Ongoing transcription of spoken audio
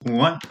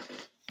One.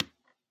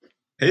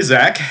 Hey,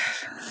 Zach.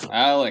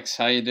 Alex,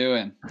 how you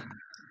doing?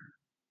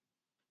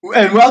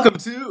 And welcome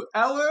to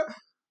our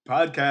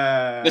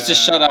Let's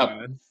just shut up.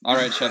 podcast. All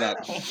right, shut up.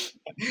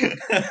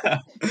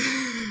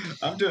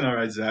 I'm doing all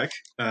right, Zach.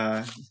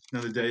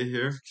 Another day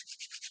here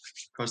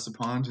across the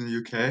pond in the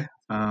UK.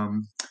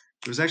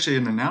 There was actually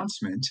an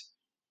announcement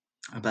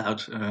about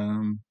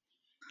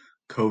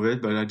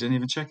COVID, but I didn't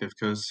even check it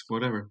because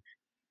whatever.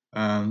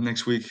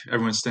 Next week,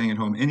 everyone's staying at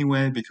home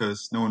anyway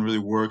because no one really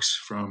works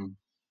from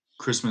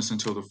Christmas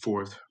until the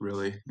 4th,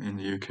 really, in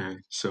the UK.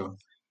 So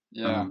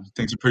Yeah,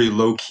 things are pretty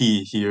low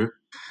key here.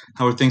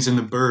 How are things in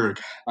the Berg?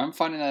 I'm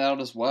finding that out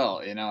as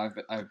well.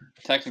 I'm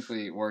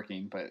technically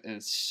working, but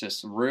it's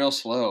just real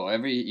slow.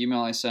 Every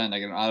email I send, I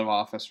get an out of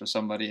office for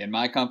somebody in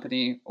my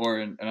company or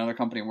in another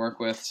company I work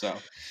with. So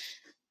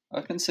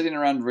I've been sitting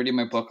around reading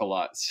my book a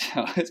lot.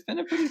 So it's been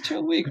a pretty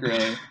chill week,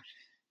 really.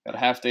 Got a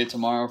half day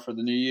tomorrow for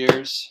the New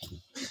Year's.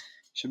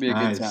 Should be a good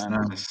Nice, time.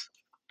 nice.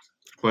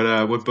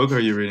 What book are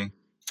you reading?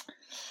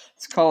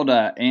 It's called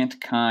Ant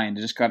Kind.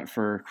 I just got it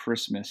for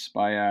Christmas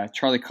by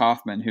Charlie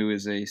Kaufman, who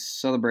is a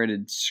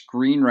celebrated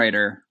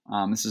screenwriter.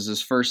 This is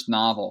his first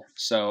novel,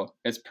 so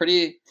it's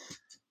pretty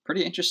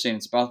interesting.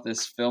 It's about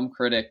this film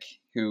critic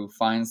who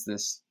finds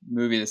this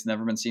movie that's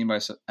never been seen by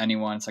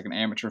anyone. It's like an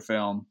amateur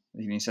film,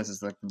 and he says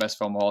it's like the best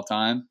film of all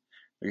time.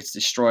 It gets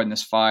destroyed in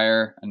this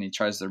fire, and he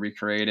tries to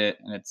recreate it,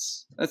 and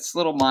it's a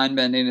little mind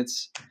bending.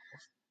 It's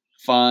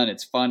fun.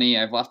 It's funny.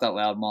 I've laughed out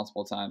loud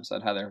multiple times. So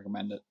I'd highly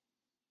recommend it.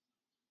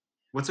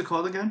 What's it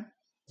called again?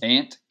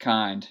 Ant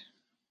Kind.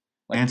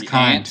 Like Ant the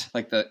Kind. ant,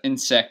 like the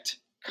insect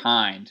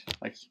kind,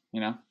 like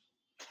Kind.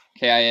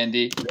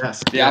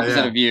 Yes, The yeah, opposite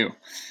yeah. of you.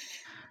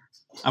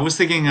 I was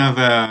thinking of.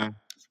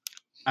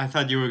 I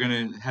thought you were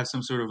gonna have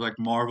some sort of like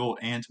Marvel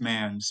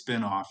Ant-Man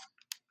spin-off.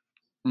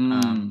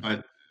 Mm.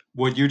 But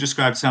what you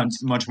described sounds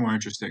much more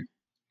interesting.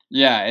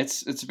 Yeah,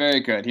 it's very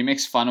good. He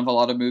makes fun of a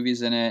lot of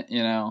movies in it.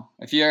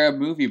 If you're a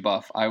movie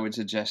buff, I would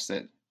suggest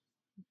it.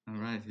 All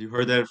right, you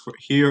heard that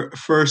here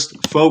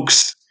first,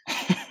 folks.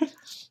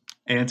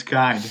 Ant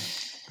Kind.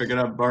 Pick it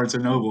up, Barnes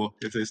and Noble,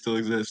 if they still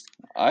exist.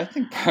 I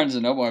think Barnes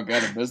and Noble will be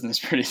out of business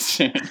pretty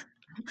soon.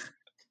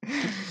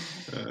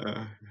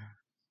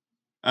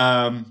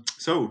 Uh,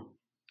 so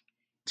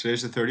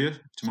today's the 30th.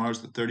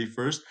 Tomorrow's the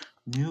 31st.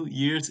 New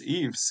Year's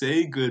Eve.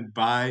 Say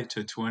goodbye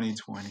to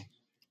 2020.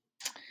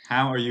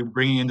 How are you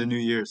bringing in the New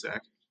Year,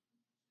 Zach?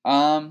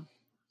 um,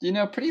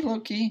 pretty low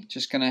key.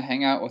 Just gonna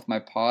hang out with my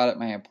pod at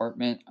my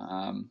apartment.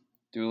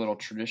 Do a little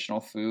traditional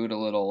food, a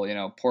little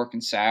pork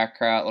and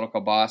sauerkraut, a little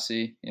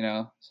kibasi.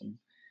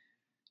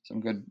 Some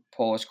good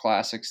Polish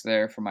classics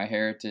there for my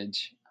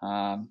heritage.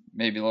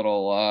 Maybe a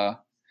little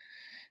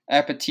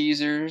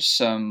appetizers.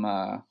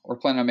 We're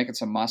planning on making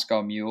some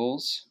Moscow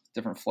mules,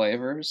 different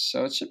flavors.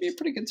 So it should be a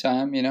pretty good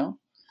time.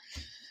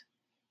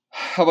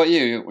 How about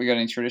you? We got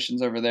any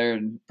traditions over there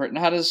in Britain?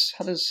 How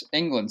does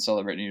England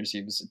celebrate New Year's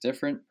Eve? Is it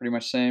different? Pretty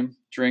much same.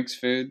 Drinks,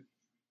 food.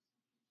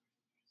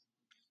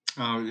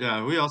 Oh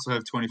yeah, we also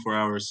have 24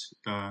 hours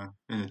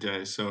in a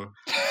day. So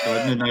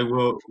at midnight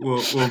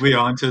we'll be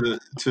on to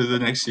the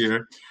next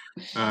year.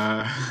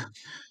 Uh,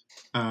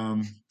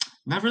 um,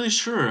 Not really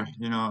sure.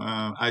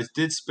 I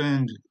did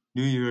spend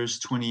New Year's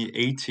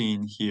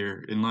 2018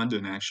 here in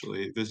London,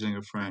 actually, visiting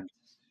a friend.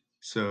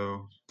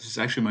 So this is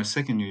actually my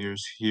second New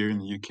Year's here in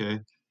the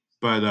UK,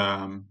 but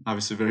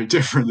obviously very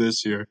different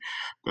this year.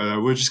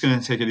 But we're just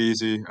gonna take it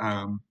easy.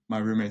 My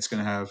roommate's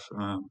gonna have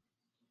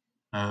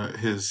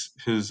his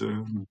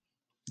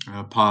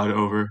pod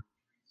over,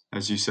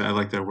 as you said. I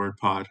like that word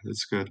pod.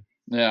 It's good.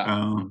 Yeah,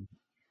 Um,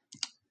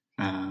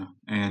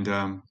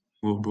 and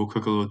we'll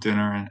cook a little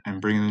dinner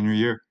and bring in the new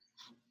year.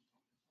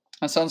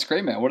 that sounds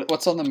great, man.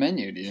 What's on the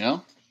menu? Do you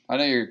know? I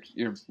know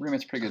your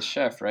roommate's a pretty good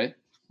chef, right?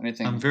 I'm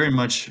Anything? very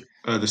much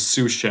the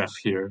sous chef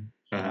here.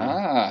 Do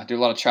a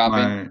lot of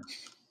chopping. My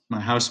my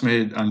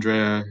housemate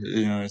Andrea,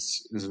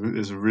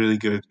 is a really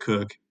good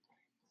cook.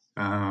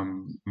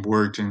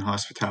 Worked in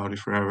hospitality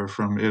forever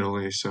from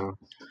Italy, so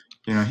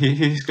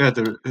he's got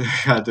the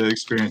got the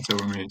experience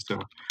over me. So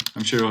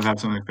I'm sure he'll have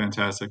something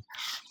fantastic.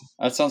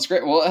 That sounds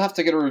great. We'll have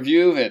to get a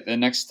review of it. The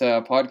next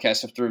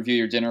podcast, have to review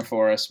your dinner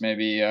for us.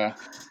 Maybe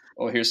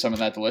we'll hear some of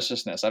that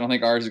deliciousness. I don't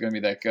think ours is going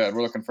to be that good.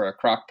 We're looking for a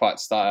crock pot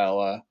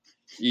style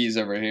ease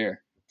over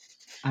here.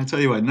 I tell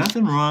you what,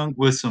 nothing wrong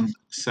with some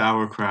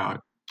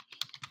sauerkraut.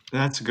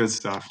 That's good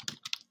stuff.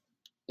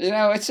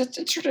 It's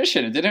a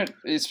tradition.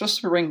 It's supposed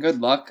to bring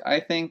good luck. I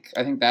think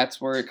that's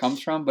where it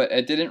comes from. But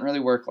it didn't really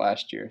work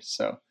last year.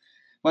 So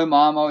my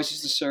mom always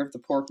used to serve the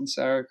pork and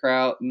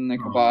sauerkraut and the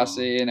Oh,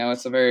 kibasi.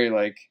 It's a very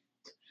like.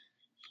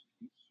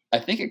 I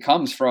think it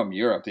comes from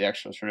Europe, the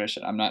actual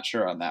tradition. I'm not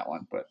sure on that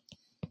one, but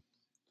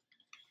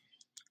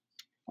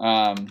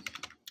um,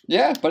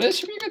 yeah. But it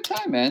should be a good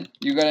time, man.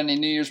 You got any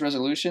New Year's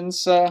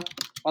resolutions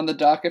on the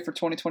docket for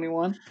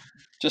 2021?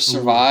 Just ooh,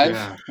 survive,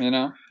 yeah, you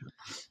know.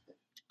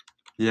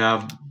 yeah.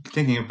 I'm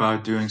thinking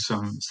about doing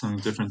some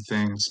different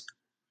things.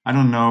 I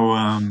don't know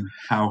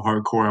how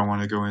hardcore I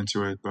want to go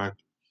into it, but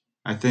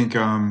I think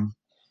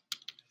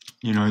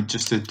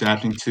just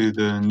adapting to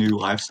the new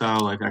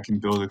lifestyle. Like I can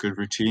build a good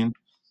routine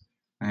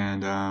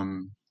and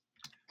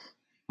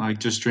like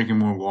just drinking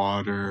more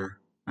water,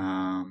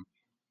 um,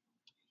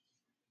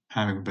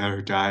 having a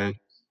better diet.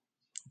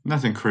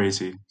 Nothing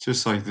crazy,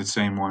 just like the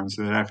same ones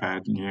that I've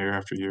had year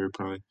after year,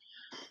 probably.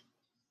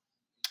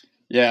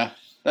 Yeah,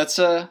 that's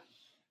I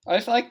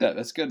like that.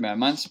 That's good, man.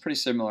 Mine's pretty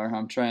similar.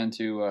 I'm trying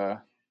to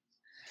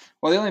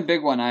well, the only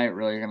big one I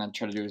really gonna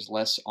try to do is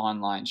less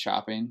online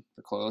shopping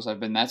for clothes.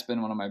 That's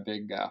been one of my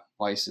big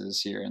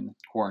vices here in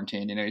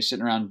quarantine. You're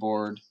sitting around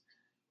bored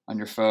on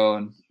your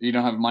phone. You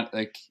don't have money,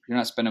 like you're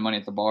not spending money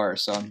at the bar.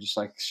 So I'm just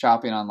like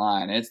shopping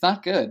online. It's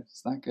not good.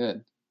 It's not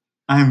good.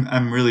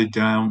 I'm really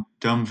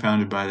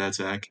dumbfounded by that,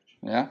 Zach.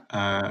 Yeah.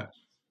 Uh,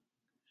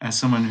 as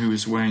someone who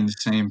is wearing the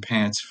same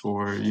pants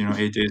for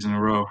 8 days in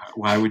a row,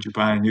 why would you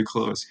buy new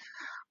clothes?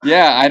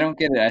 Yeah, I don't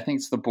get it. I think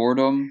it's the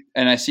boredom,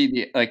 and I see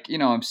the like,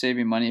 I'm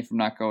saving money from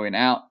not going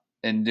out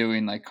and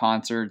doing like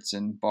concerts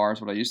and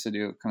bars, what I used to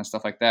do, kind of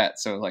stuff like that.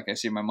 So like, I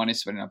see my money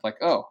spending, I'm like,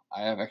 oh,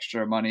 I have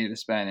extra money to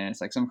spend, and it's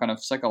like some kind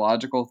of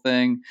psychological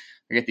thing.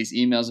 I get these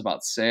emails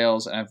about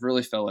sales, and I've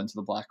really fell into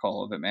the black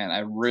hole of it, man. I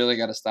really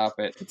got to stop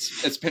it.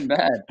 It's been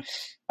bad.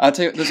 I'll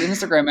tell you, those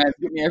Instagram ads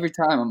get me every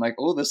time. I'm like,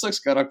 oh, this looks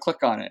good. I'll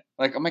click on it.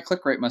 Like, my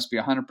click rate must be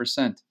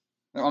 100%.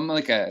 I'm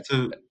like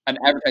So an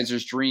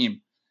advertiser's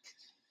dream.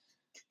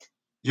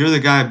 you're the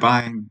guy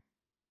buying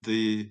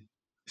the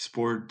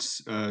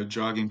sports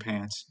jogging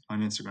pants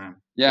on Instagram.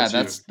 Yeah,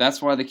 That's you.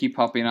 that's why they keep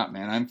popping up,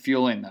 man. I'm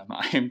fueling them.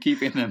 I am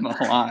keeping them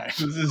alive.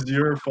 This is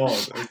your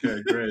fault.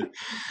 Okay, great.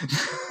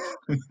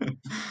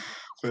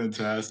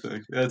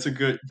 Fantastic. That's a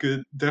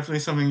definitely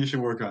something you should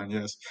work on.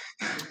 Yes.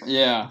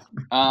 Yeah.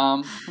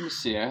 Let me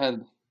see. I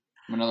had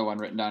another one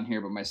written down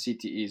here, but my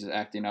CTE is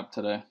acting up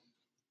today.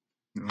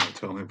 No,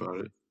 tell me about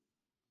it.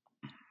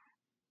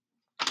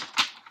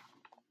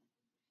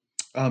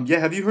 Yeah,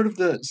 have you heard of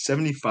the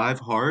 75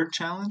 hard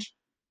challenge?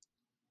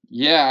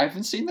 Yeah, I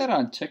haven't seen that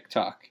on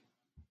TikTok.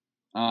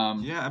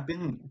 Um, Yeah, I've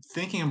been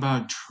thinking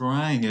about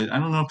trying it. I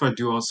don't know if I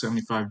do all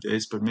 75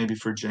 days, but maybe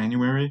for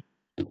January.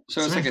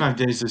 so 75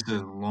 days is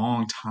a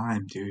long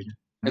time, dude.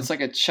 No? it's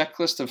like a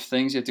checklist of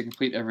things you have to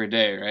complete every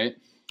day, right?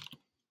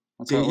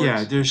 That's how it Yeah,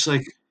 works. there's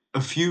like a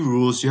few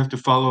rules. You have to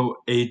follow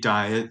a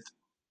diet.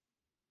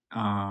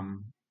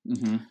 Um,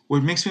 Mm-hmm.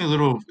 what makes me a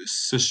little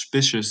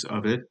suspicious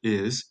of it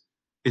is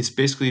it's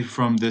basically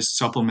from this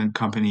supplement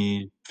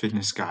company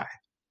fitness guy.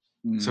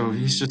 So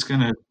he's Mm, just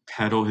gonna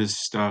peddle his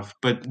stuff.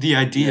 But the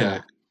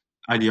yeah,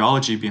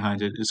 ideology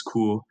behind it is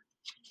cool.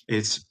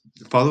 It's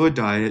follow a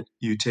diet.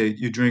 You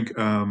drink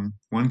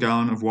 1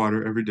 gallon of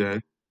water every day,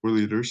 4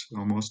 liters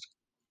almost.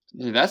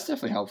 yeah, that's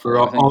definitely For helpful.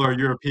 I all think. our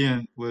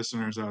European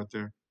listeners out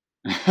there,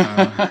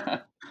 uh,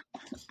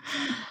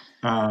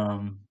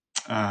 um,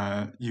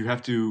 you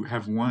have to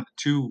have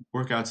 2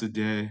 workouts a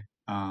day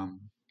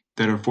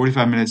that are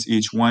 45 minutes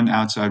each, one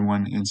outside,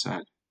 one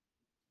inside.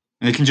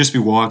 And it can just be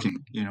walking,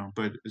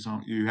 but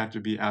you have to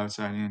be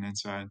outside and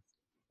inside,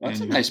 That's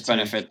and a you have nice to take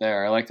benefit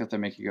there. I like that they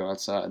make you go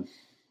outside.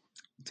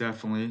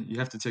 definitely you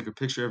have to take a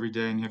picture every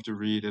day, and you have to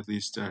read at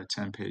least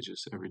 10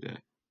 pages every day.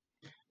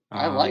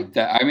 I like Um,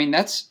 that. I mean,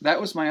 that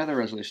was my other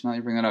resolution. Now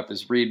you bring it up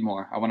is read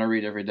more. I want to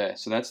read every day,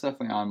 so that's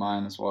definitely on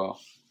mine yeah. as well.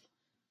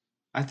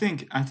 I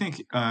think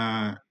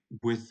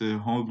with the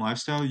home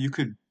lifestyle, you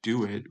could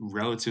do it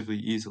relatively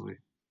easily.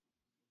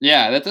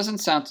 Yeah, that doesn't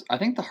sound. I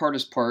think the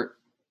hardest part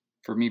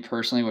for me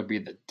personally would be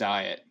the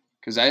diet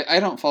because I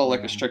don't follow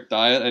like a Yeah, strict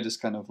diet. I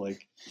just kind of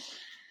like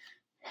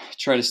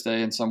try to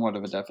stay in somewhat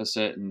of a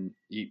deficit and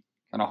eat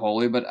kind of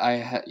wholly. But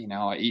I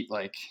eat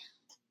like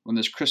when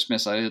there's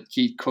Christmas, I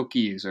eat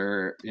cookies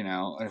or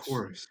of if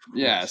course, of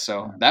yeah. course.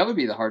 So Yeah. that would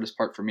be the hardest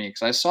part for me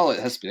because I saw it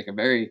has to be like a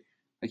very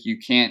like you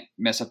can't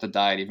mess up the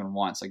diet even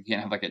once. Like you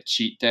can't have like a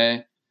cheat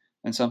day.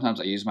 And sometimes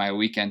I use my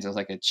weekends as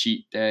like a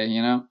cheat day.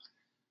 So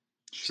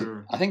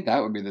Sure. I think that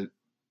would be the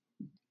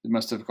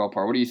most difficult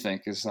part. What do you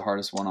think is the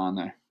hardest one on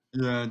there?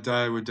 Yeah,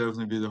 diet would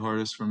definitely be the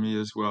hardest for me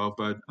as well.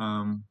 But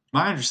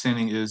my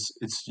understanding is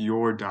it's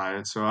your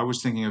diet. So I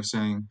was thinking of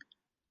saying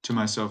to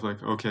myself,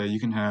 like, okay, you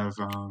can have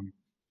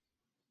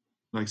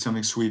like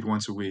something sweet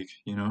once a week,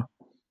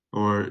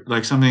 or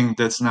like something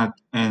that's not,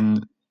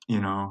 and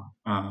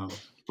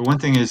but one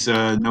thing is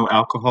no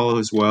alcohol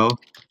as well.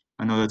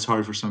 I know that's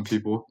hard for some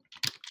people,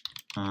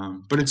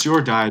 but it's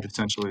your diet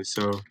essentially.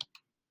 So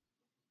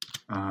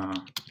uh,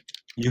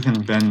 you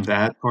can bend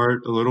that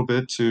part a little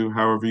bit to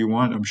however you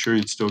want. I'm sure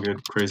you'd still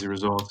get crazy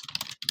results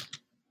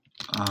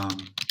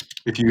um,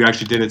 if you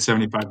actually did it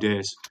 75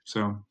 days.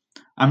 So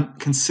I'm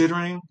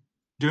considering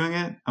doing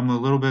it. I'm a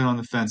little bit on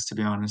the fence, to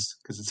be honest,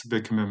 because it's a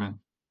big commitment.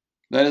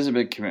 That is a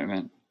big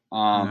commitment.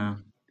 Yeah.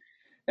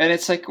 And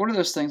it's like one of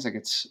those things like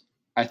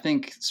I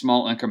think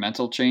small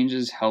incremental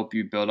changes help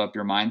you build up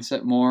your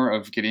mindset more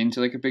of getting to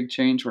like a big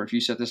change where if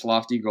you set this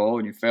lofty goal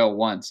and you fail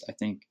once, I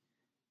think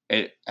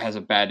it has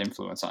a bad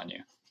influence on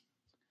you.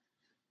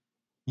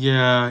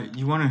 Yeah,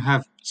 you want to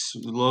have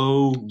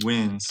slow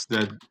wins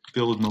that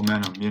build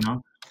momentum.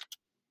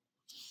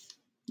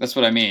 That's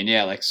what I mean.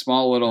 Yeah, like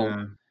small little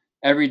Yeah.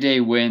 everyday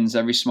wins,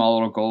 every small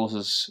little goals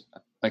is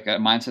like a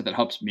mindset that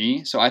helps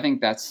me. So I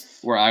think that's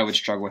where I would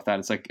struggle with that.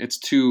 It's like it's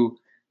too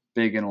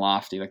big and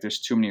lofty. Like there's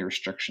too many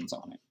restrictions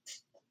on it.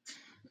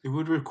 It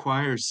would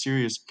require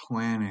serious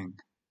planning.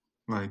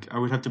 Like I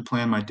would have to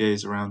plan my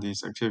days around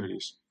these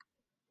activities.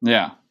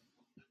 Yeah.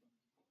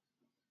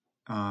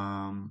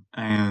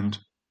 And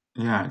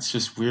yeah, it's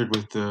just weird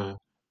with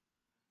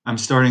I'm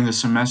starting the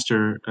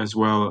semester as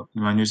well,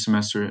 my new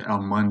semester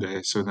on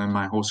Monday. So then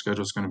my whole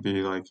schedule is going to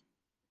be like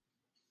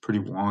pretty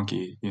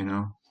wonky, you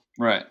know?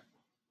 Right.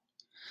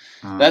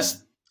 Um,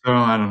 That's so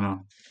I don't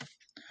know.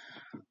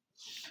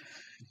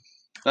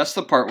 That's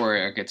the part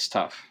where it gets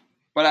tough.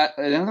 But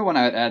another one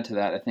I would add to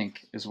that, I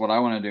think, is what I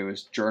want to do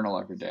is journal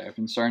every day. I've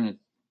been starting to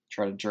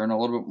try to journal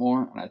a little bit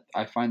more, and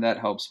I find that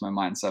helps my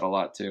mindset a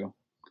lot too.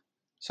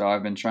 So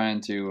I've been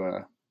trying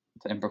to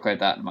implicate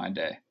that in my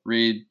day.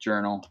 Read,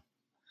 journal,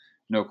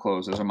 no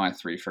clothes. Those are my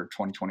 3 for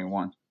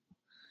 2021.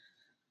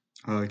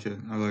 I like it.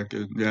 I like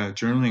it. Yeah,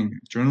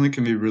 journaling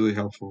can be really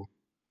helpful.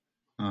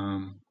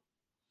 Um,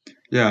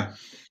 yeah,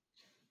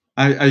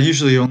 I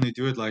usually only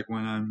do it like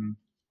when I'm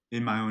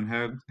in my own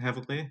head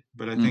heavily,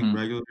 but I think Mm-hmm.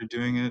 regularly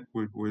doing it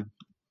would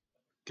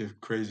give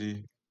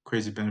crazy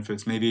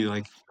benefits. Maybe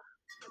like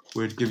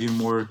would give you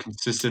more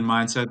consistent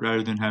mindset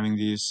rather than having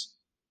these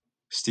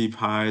steep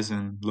highs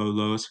and low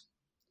lows.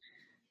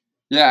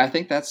 Yeah, I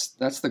think that's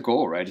the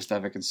goal, right? Just to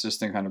have a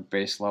consistent kind of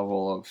base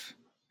level of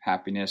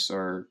happiness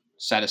or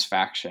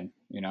satisfaction.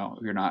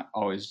 You're not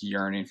always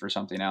yearning for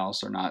something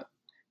else or not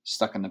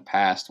stuck in the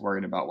past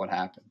worrying about what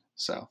happened.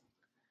 So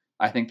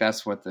I think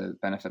that's what the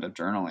benefit of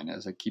journaling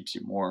is. It keeps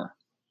you more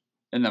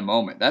in the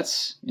moment.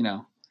 That's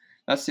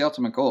the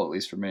ultimate goal, at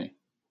least for me.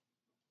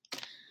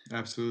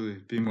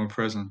 Absolutely, be more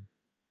present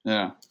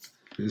Yeah,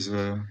 is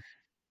a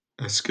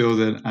skill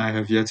that I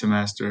have yet to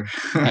master.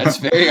 it's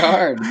very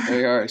hard. It's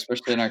very hard,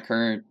 especially in our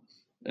current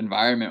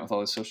environment with all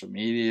the social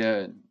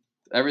media and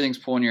everything's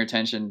pulling your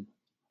attention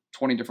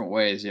 20 different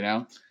ways.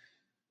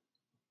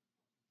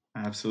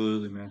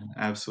 Absolutely, man.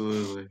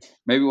 Absolutely.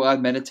 Maybe we'll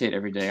add meditate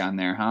every day on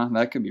there, huh?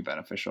 That could be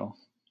beneficial.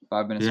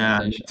 5 minutes Yeah,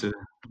 meditation.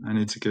 I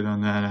need to get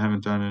on that. I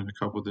haven't done it in a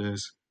couple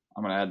days.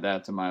 I'm gonna add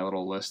that to my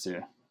little list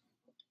here.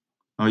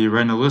 Oh, you're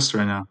writing a list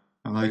right now.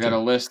 I I like got it. a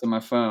list on my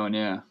phone.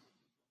 Yeah,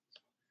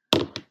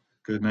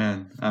 Good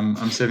man. I'm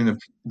saving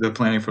the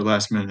planning for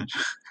last minute.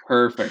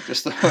 perfect.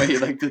 Just the way you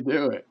like to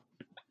do it.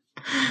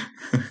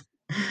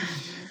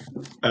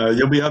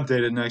 You'll be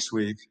updated next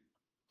week.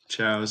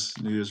 Chow's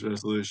New Year's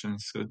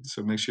resolutions.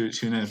 So make sure you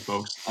tune in,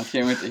 folks. I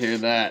can't wait to hear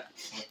that.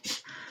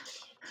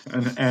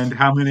 And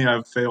how many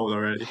I've failed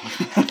already.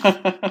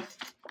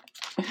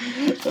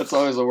 That's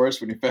always the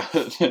worst when you fail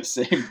it the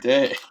same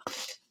day.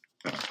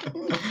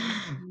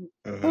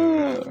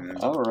 Man.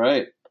 All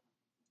right.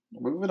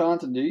 Moving on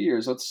to New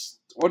Year's.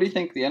 What do you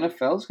think the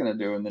NFL is going to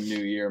do in the new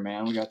year,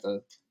 man? We got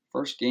the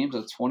first games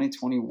of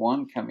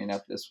 2021 coming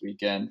up this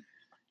weekend.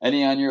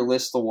 Any on your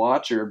list to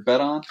watch or bet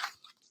on?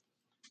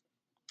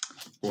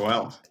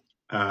 Well,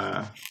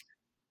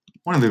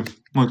 one of the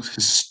most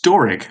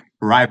historic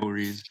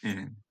rivalries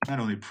in not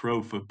only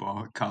pro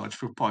football, college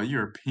football,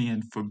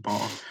 European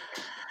football,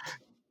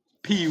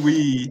 Pee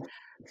Wee,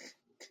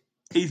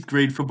 eighth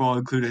grade football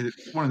included.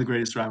 One of the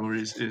greatest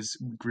rivalries is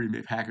Green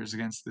Bay Packers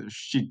against the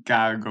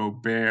Chicago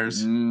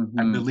Bears. I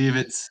Mm-hmm. believe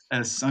it's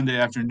a Sunday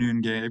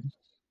afternoon game.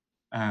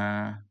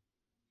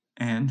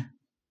 And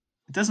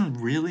it doesn't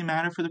really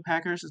matter for the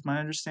Packers, is my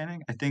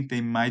understanding. I think they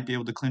might be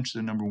able to clinch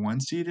the number 1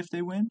 seed if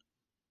they win,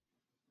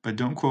 but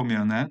don't quote me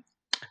on that.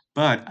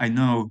 But I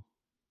know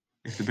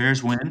if the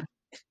Bears win,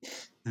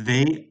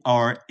 they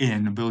are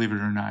in, believe it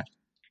or not.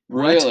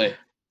 What? Really?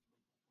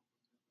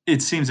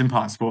 It seems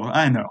impossible.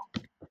 I know.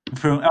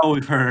 From all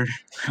we've heard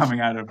coming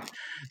out of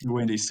the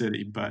Windy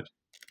City, but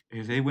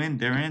if they win,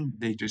 they're in.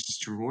 They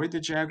destroyed the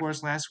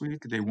Jaguars last week.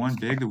 They won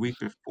big the week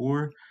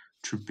before.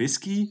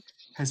 Trubisky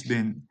has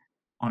been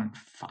on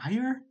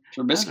fire out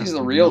Trubisky's of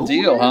the real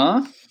deal,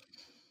 nowhere. huh?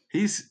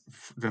 He's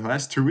the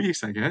last 2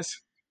 weeks, I guess.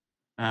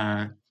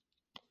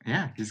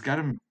 Yeah, he's got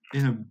him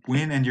in a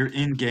win, and you're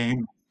in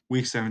game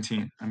week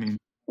 17. I mean,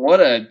 What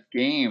a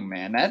game,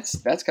 man. That's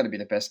got to be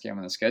the best game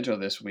on the schedule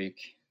this week.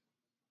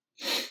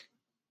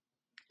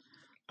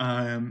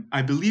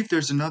 I believe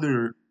there's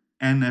another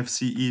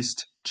NFC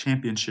East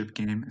championship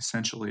game,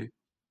 essentially,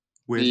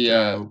 with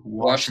The Washington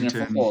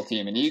Washington. football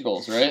team and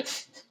Eagles,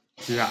 right?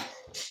 Yeah,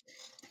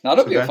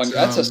 That'll so be a fun.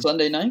 That's a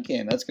Sunday night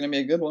game. That's going to be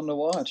a good one to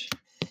watch.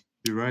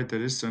 you're right.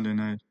 That is Sunday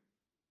night.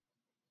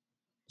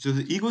 So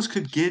the Eagles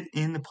could get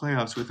in the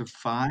playoffs with a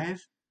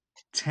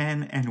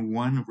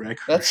 5-10-1 record.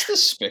 That's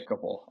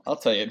despicable. I'll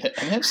tell you. The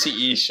NFC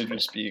East should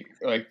just be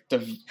like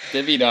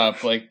divvied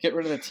up. Like get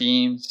rid of the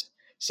teams,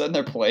 send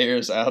their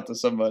players out to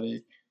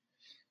somebody.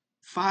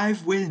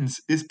 5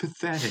 wins is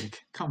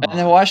pathetic. Come And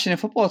the on. Washington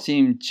football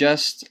team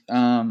just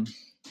got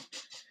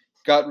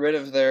rid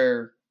of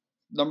their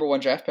number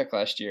 1 draft pick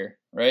last year,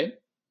 right?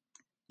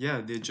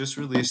 Yeah, they just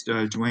released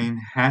Dwayne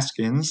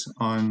Haskins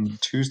on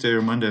Tuesday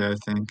or Monday, I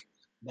think.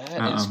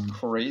 That is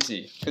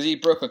crazy because he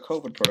broke a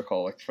COVID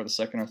protocol like for the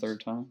second or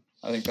third time.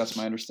 I think that's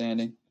my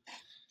understanding.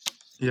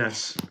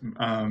 Yes,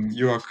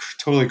 you are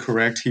totally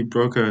correct. He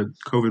broke a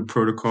COVID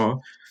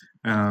protocol,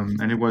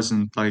 and it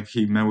wasn't like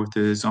he met with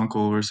his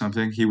uncle or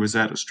something. He was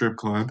at a strip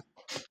club,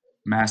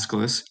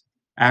 maskless,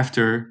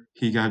 after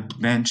he got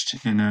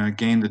benched in a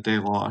game that they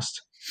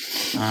lost.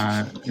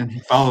 And he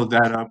followed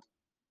that up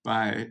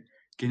by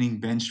getting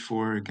benched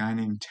for a guy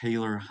named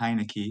Taylor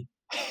Heineke,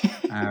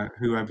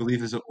 who I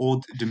believe is an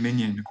Old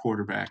Dominion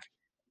quarterback.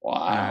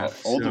 Wow,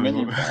 Old So,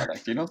 Dominion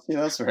product. You don't see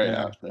those very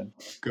yeah, often.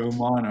 go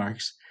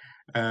Monarchs.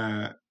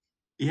 Uh,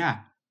 Yeah,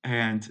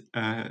 and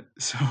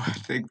so I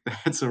think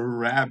that's a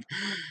wrap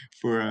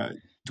for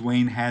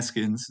Dwayne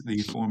Haskins,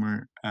 the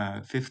former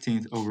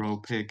 15th overall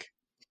pick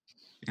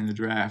in the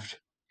draft.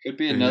 Could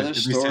be another At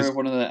least story his, of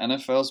one of the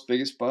NFL's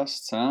biggest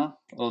busts, huh?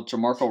 A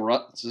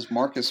little This is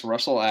Marcus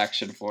Russell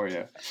action for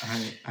you.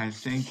 I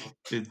think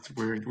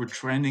we're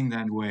trending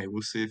that way.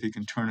 We'll see if he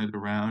can turn it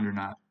around or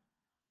not.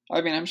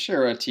 I mean, I'm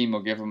sure a team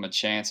will give him a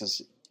chance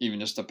as even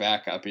just a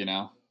backup.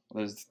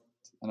 There's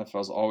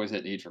NFL's always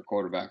at need for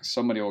quarterbacks.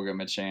 Somebody will give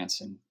him a chance,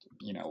 and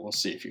we'll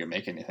see if you can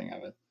make anything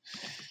of it.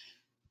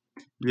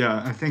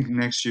 Yeah, I think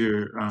next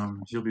year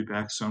he'll be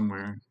back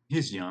somewhere.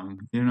 He's young,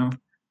 you know.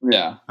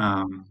 Yeah.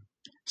 Um,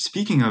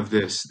 Speaking of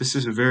this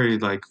is a very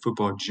like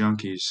football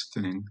junkies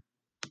thing.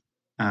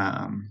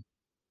 Um,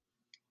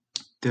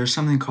 there's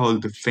something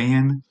called the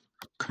fan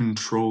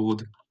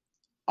controlled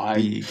I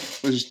league.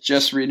 was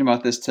just reading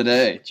about this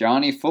today.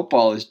 Johnny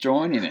Football is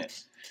joining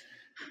it.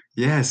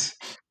 Yes,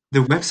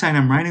 the website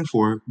I'm writing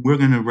for, we're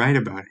gonna write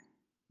about it.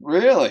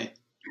 Really?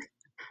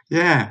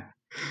 Yeah,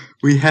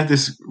 we had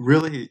this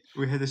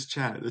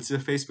chat. It's a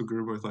Facebook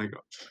group with like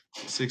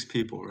 6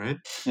 people, right?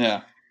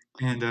 Yeah.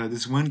 And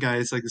this one guy,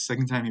 it's like the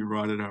second time he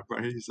brought it up,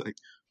 right? He's like,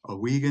 "Are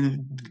we gonna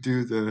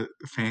do the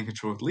fan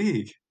controlled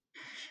league?"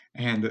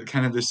 And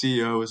kind of the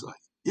CEO was like,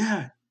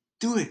 "Yeah,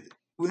 do it.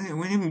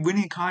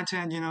 Winning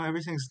content,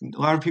 everything's a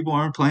lot of people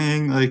aren't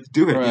playing. Like,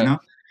 do it, Right.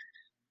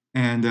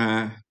 And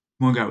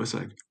one guy was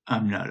like,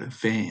 "I'm not a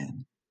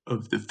fan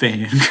of the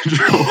fan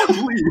controlled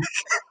league."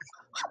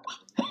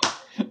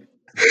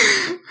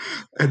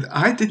 And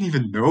I didn't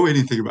even know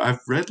anything about it.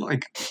 I've read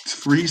like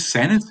 3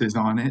 sentences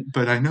on it,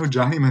 but I know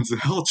Johnny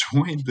Manziel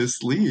joined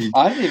this league.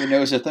 I didn't even know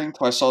it was a thing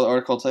until I saw the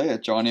article today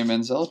that Johnny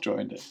Manziel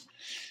joined it.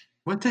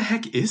 What the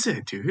heck is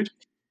it, dude?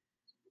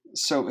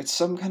 So it's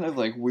some kind of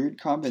like weird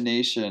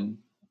combination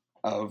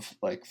of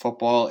like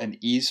football and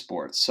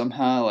esports.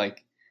 Somehow,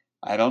 like,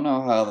 I don't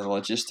know how the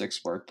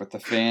logistics work, but the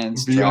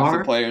fans draft the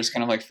VR? players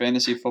kind of like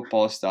fantasy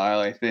football style,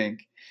 I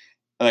think.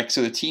 Like,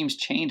 so the teams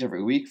change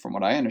every week from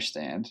what I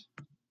understand.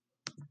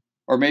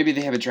 Or maybe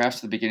they have a draft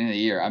at the beginning of the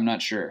year. I'm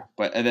not sure.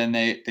 But and then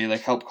they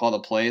like help call the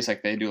plays,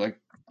 like they do like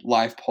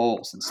live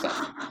polls and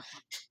stuff.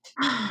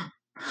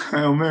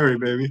 Hail Mary,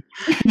 baby.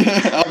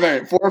 I'm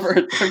married 4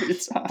 birds every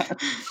time.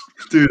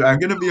 Dude, I'm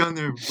gonna be on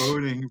there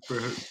voting for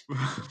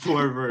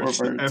 4 birds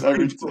 4 birds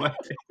every every time. play.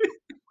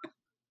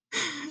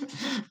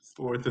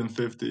 4th and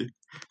 50.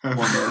 4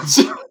 birds.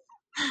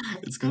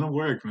 It's gonna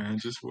work, man.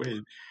 Just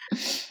wait.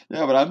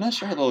 Yeah, but I'm not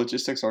sure how the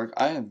logistics work.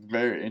 I am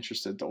very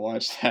interested to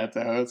watch that,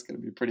 though. It's going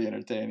to be pretty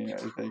entertaining, I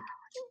think.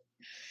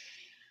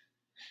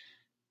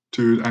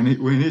 Dude,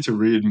 we need to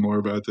read more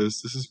about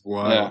this. This is Yeah.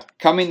 wild.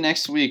 Coming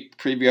next week,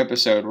 preview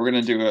episode, we're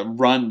going to do a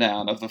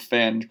rundown of the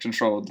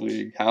fan-controlled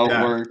league, how it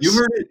works, You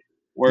heard it.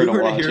 where You to heard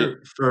it watch it.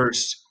 here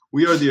first.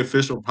 We are the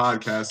official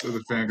podcast of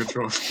the Fan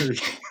Control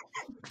League.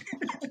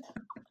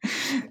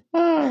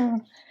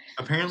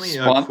 Apparently,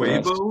 Sponsor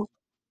us. Quavo,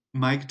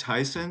 Mike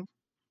Tyson,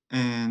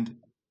 and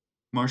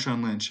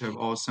Marshawn Lynch have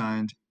all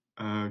signed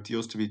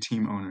deals to be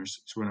team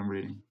owners. Is what I'm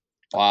reading.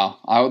 Wow,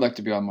 I would like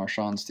to be on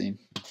Marshawn's team.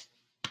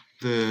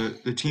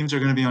 The teams are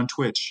going to be on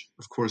Twitch.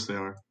 Of course they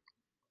are.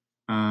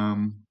 Wow,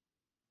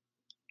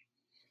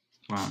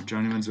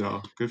 Johnny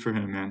Manziel, good for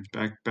him, man.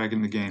 Back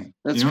in the game.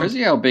 That's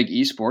crazy how big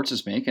esports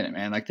is making it,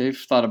 man. Like they've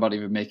thought about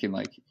even making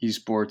like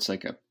esports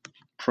like a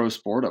pro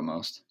sport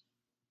almost.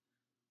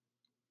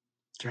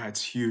 Yeah,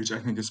 it's huge. I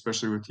think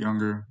especially with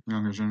younger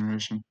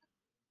generation.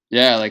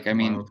 Yeah, like I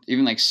mean,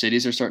 even like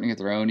cities are starting to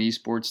get their own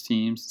esports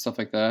teams and stuff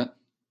like that.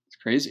 It's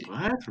crazy.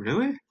 What?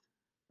 Really?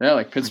 Yeah,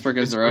 like Pittsburgh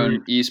has their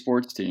own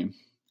esports team.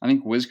 I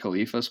think Wiz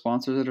Khalifa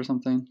sponsors it or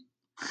something.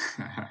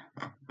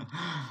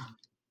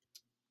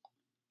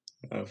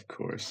 Of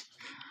course.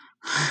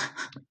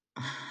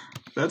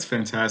 That's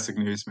fantastic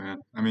news, man.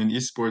 I mean,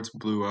 esports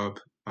blew up.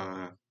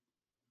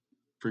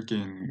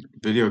 Freaking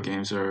video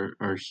games are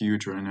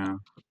huge right now.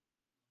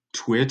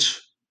 Twitch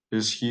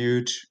is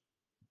huge.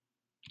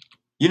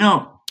 You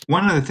know,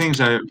 one of the things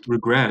I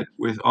regret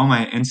with all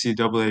my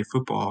NCAA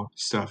football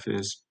stuff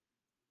is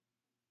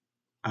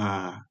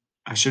I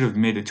should have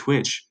made a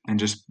Twitch and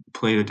just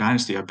played a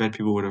Dynasty. I bet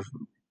people would have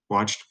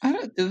watched.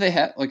 Do they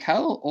have like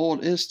how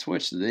old is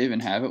Twitch? Did they even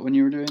have it when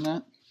you were doing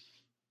that?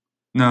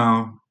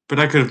 No, but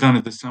I could have done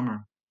it this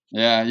summer.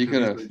 Yeah, you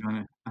could have. Done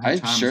it.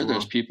 I'm sure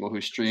there's people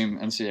who stream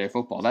NCAA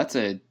football. That's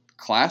a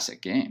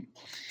classic game.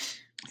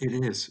 It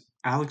is.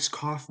 Alex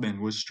Kaufman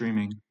was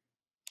streaming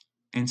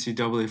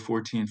NCAA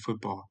 14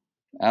 football.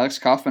 Alex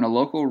Kaufman, a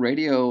local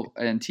radio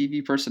and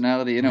TV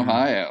personality in Yeah.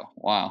 Ohio.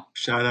 Wow.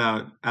 Shout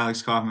out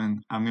Alex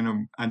Kaufman. I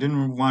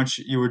didn't watch.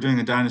 You were doing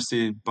a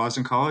dynasty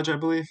Boston College, I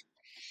believe.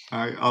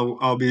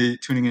 I'll be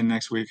tuning in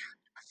next week.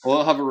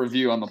 We'll have a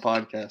review on the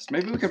podcast.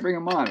 Maybe we could bring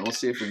him on. We'll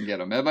see if we can get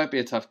him. That might be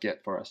a tough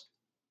get for us.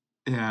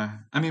 Yeah.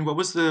 I mean, what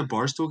was the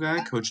Barstool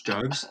guy, Coach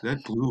Doug's?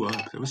 That blew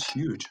up. That was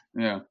huge.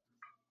 Yeah.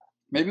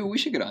 Maybe we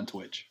should get on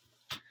Twitch.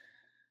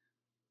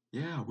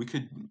 Yeah, we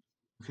could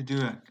do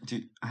that.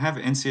 I have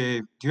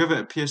NCAA? Do you have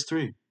a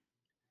PS3?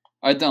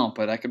 I don't,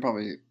 but I could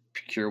probably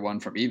procure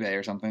one from eBay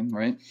or something,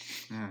 right?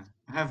 Yeah,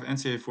 I have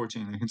NCAA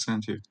 14. I can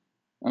send to you.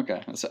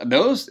 Okay. So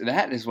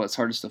that is what's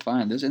hardest to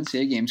find. Those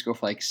NCAA games go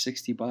for like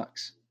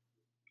 $60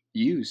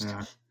 used.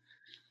 Yeah.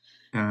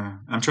 Yeah,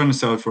 I'm trying to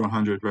sell it for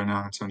 100 right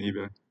now. It's on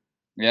eBay,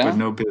 Yeah. but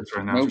no bids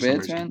right now No for some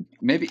bids, reason. man.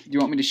 Maybe do you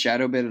want me to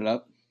shadow bid it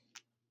up?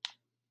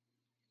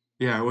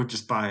 Yeah, I would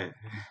just buy it.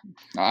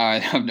 I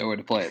have nowhere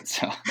to play it,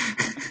 so.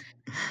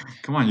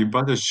 Come on, you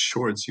bought the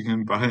shorts. You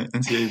can buy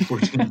NCAA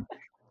 14.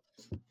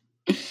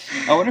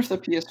 I wonder if the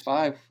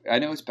PS5. I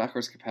know it's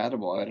backwards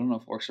compatible. I don't know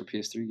if it works for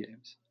PS3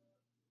 games.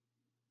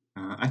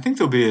 I think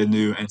there'll be a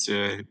new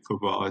NCAA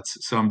football.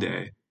 It's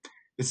someday.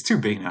 It's too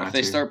big now. If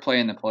they start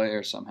playing the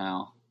players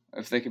somehow,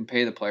 if they can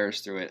pay the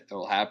players through it,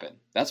 it'll happen.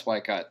 That's why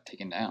it got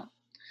taken down.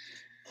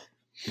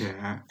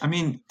 Yeah, I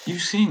mean, you're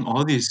seeing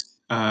all these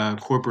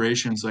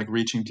corporations like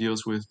reaching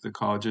deals with the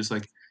colleges.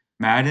 Like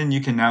Madden,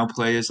 you can now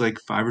play as like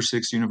 5 or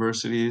 6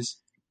 universities.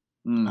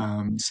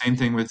 Same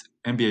thing with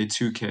NBA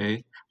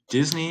 2K.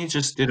 Disney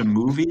just did a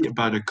movie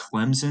about a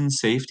Clemson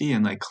safety,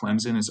 and like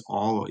Clemson is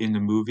all in the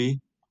movie.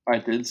 I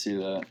did see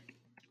that.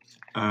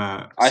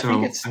 I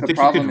think you could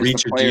problem is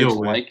reach the a player's deal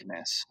with.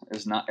 likeness.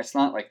 It's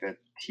not like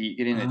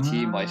getting the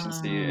team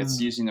license. It's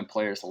Ah, using the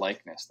player's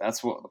likeness.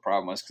 That's what the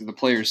problem was because the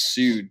players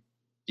sued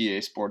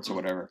EA Sports or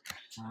whatever.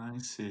 I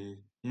see.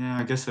 Yeah,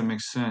 I guess that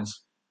makes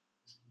sense.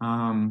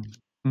 Um,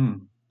 hmm.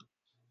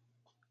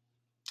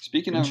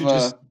 Speaking Didn't of you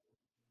just?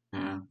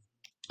 Yeah.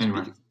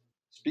 Anyway.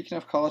 speaking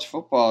of college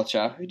football,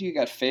 Chow, who do you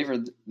got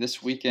favored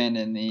this weekend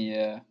in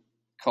the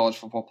college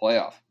football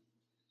playoff?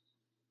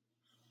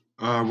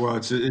 Well,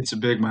 it's a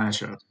big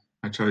matchup.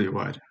 I tell you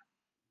what.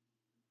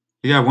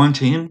 You got one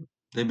team.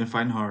 They've been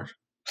fighting hard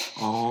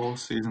all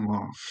season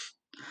long.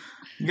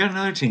 You got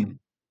another team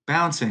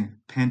bouncing,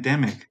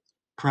 pandemic,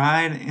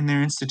 pride in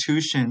their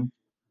institution,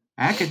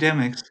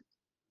 academics,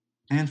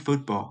 and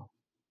football.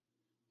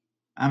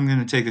 I'm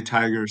gonna take the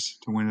Tigers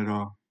to win it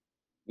all.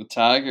 The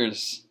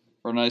Tigers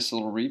for a nice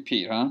little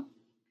repeat, huh?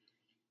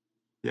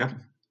 Yep.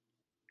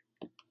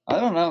 I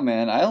don't know,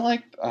 man. I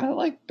like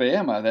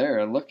Bama.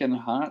 They're looking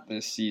hot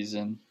this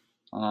season.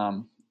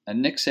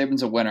 And Nick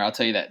Saban's a winner. I'll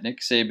tell you that. Nick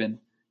Saban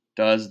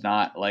does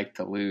not like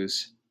to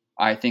lose.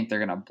 I think they're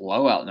gonna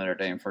blow out Notre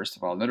Dame. First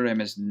of all, Notre Dame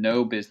has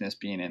no business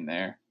being in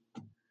there.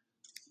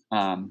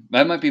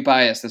 That might be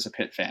biased as a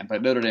Pitt fan,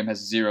 but Notre Dame has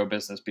zero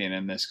business being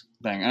in this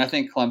thing. And I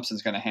think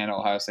Clemson's going to handle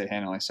Ohio State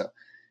handily. So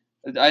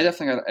I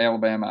definitely got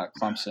Alabama at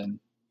Clemson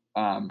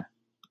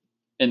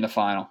in the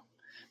final.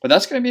 But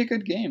that's going to be a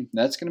good game.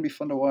 That's going to be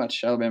fun to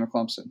watch, Alabama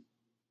Clemson.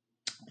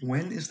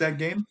 When is that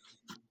game?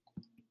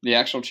 The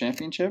actual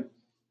championship?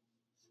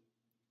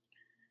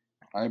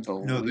 I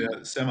believe. No, the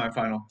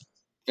semifinal.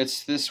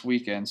 It's this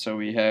weekend. So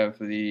we have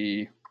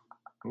it's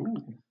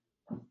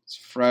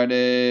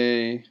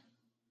Friday.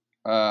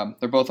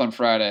 They're both on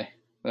Friday.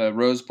 The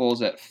Rose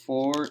Bowl's at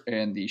 4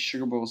 and the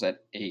Sugar Bowl's at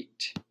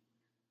 8.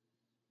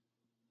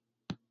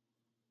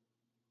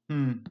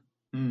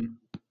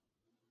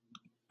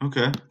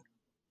 Okay.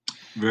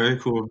 Very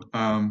cool.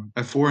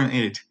 At 4 and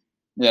 8.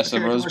 Yeah, so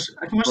I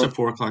can watch the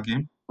 4 o'clock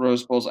game.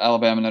 Rose Bowl's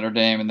Alabama, Notre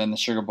Dame, and then the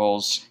Sugar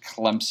Bowl's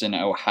Clemson,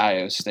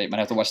 Ohio State. Might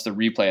have to watch the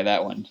replay of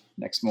that one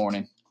next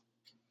morning.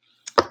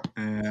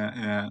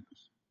 Yeah.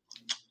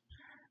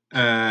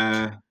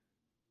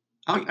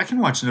 I can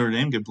watch Notre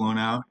Dame get blown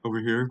out over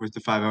here with the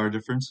 5-hour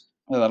difference.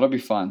 Oh, that'll be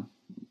fun.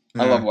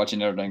 Yeah. I love watching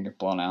Notre Dame get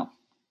blown out.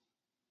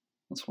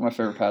 That's one of my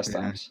favorite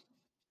pastimes.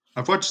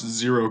 I've watched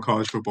 0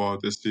 college football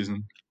this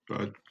season,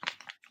 but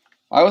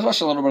I was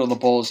watching a little bit of the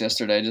Bulls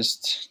yesterday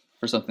just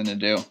for something to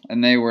do,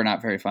 and they were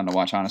not very fun to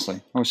watch, honestly.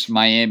 I watched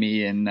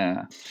Miami and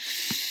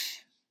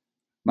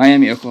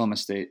Oklahoma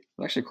State. It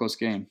was actually a close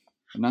game,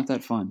 but not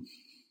that fun.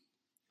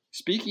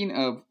 Speaking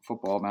of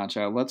football,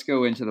 Malchow, let's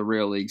go into the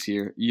real leagues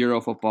here.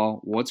 Euro football,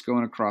 what's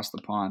going across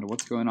the pond?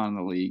 What's going on in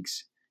the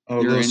leagues?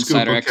 You're an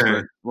insider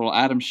expert. Well,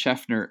 Adam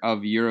Scheffner of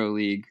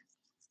EuroLeague.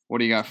 What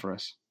do you got for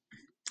us?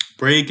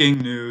 Breaking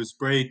news.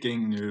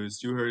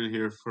 You heard it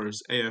here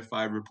first.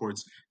 AF5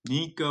 reports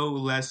Nico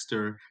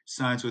Lester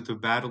signs with the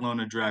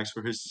Badalona Drags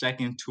for his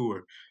second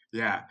tour.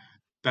 Yeah,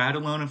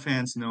 Badalona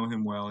fans know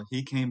him well.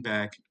 He came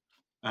back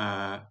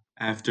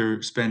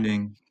after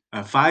spending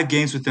 5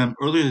 games with them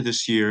earlier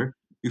this year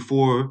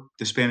before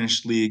the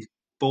Spanish league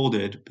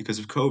folded because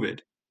of COVID.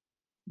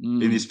 In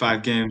these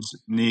 5 games,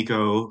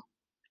 Nico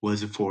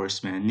was a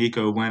force, man.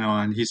 Nico went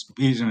on.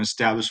 He's an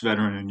established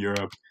veteran in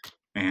Europe.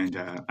 And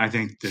I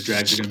think the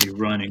Drags are going to be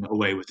running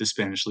away with the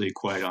Spanish league,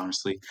 quite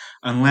honestly.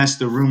 Unless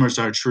the rumors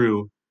are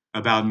true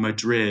about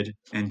Madrid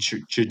and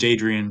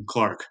Jadarian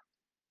Clark.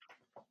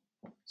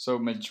 So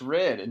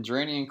Madrid and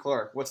Dranian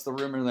Clark. What's the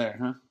rumor there,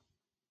 huh?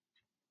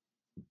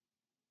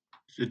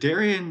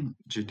 Jadarian,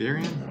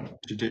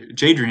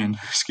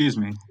 excuse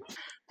me.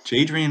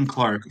 Jadrian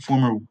Clark,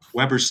 former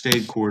Weber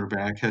State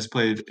quarterback, has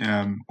played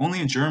only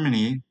in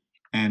Germany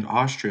and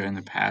Austria in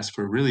the past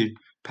for really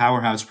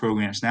powerhouse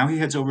programs. Now he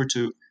heads over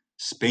to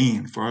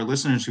Spain. For our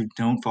listeners who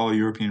don't follow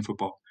European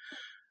football,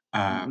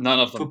 None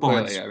of them, football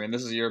in clearly. I mean,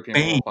 this is a European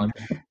Spain, football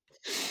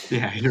podcast.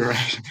 yeah, you're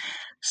right.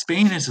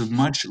 Spain is a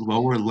much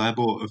lower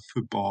level of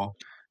football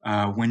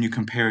when you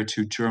compare it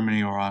to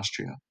Germany or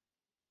Austria.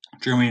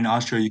 Germany and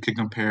Austria, you could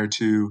compare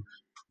to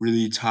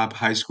really top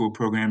high school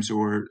programs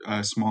or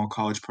small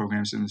college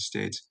programs in the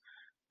States.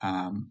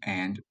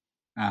 And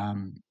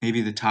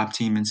maybe the top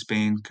team in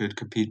Spain could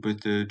compete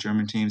with the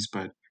German teams,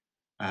 but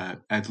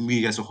at the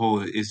league as a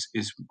whole is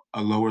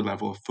a lower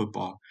level of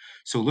football.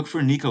 So look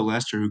for Nico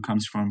Lester, who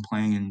comes from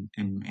playing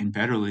in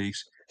better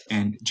leagues,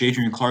 and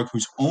Jadrian Clark,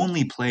 who's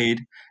only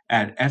played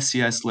at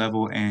FCS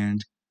level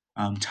and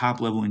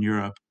top level in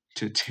Europe,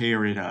 to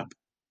tear it up.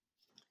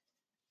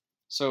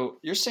 So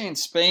you're saying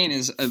Spain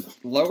is a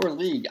lower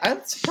league?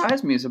 That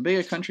surprised me. As big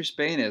a country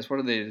Spain is, what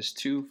are they just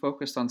too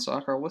focused on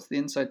soccer? What's the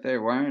insight there?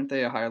 Why aren't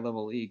they a higher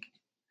level league?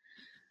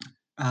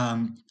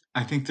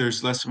 I think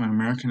there's less of an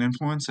American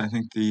influence. I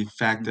think the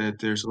fact that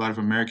there's a lot of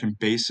American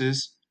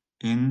bases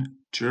in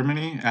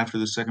Germany after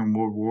the Second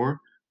World War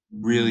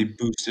really Mm.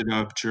 boosted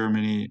up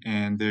Germany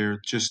and their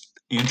just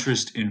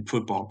interest in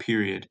football,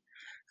 period.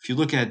 If you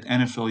look at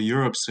NFL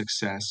Europe's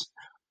success,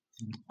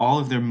 all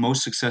of their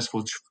most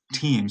successful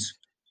teams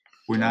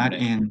were not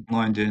Germany. in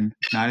London,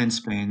 not in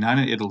Spain, not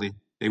in Italy.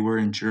 They were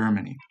in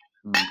Germany,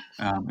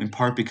 Mm. in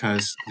part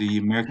because the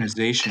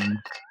Americanization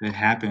that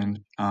happened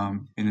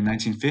in the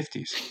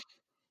 1950s.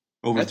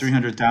 Over That's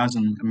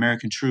 300,000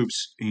 American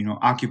troops,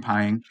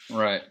 occupying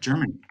right.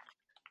 Germany.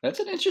 That's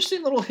an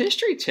interesting little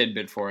history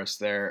tidbit for us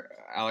there,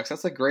 Alex.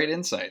 That's a great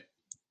insight.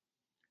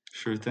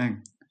 Sure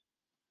thing.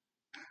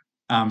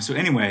 So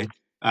anyway,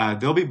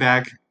 they'll be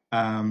back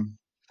in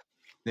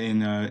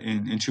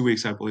 2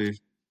 weeks, I believe.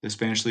 The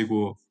Spanish league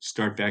will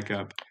start back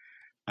up.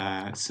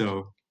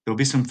 So there'll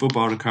be some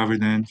football to cover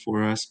then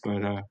for us,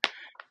 but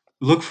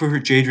look for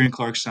Jadrian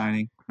Clark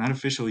signing. Not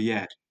official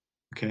yet,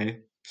 okay?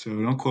 So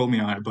don't quote me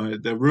on it,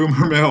 but the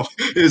rumor mill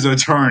is a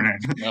turning.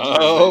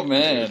 Oh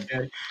man,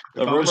 Okay?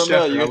 the If I was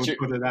rumor mill. Schefter, I would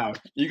put it out.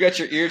 You got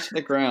your ear to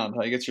the ground.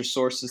 You get your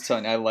sources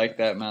telling. I like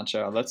that,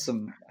 Macho. That's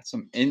some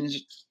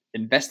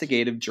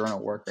investigative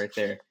journal work right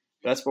there.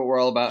 That's what we're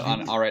all about on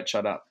Maybe, All Right,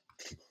 Shut Up.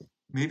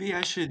 maybe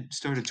I should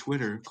start a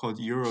Twitter called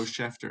Euro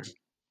Schefter.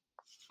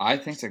 I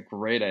think it's a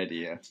great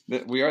idea.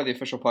 We are the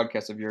official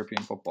podcast of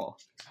European football.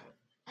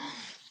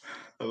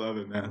 I love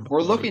it, man. We're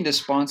Love looking it. to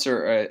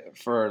sponsor,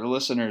 for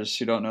listeners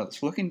who don't know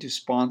this, we're looking to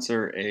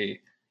sponsor a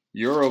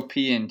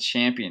European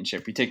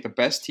championship. We take the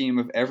best team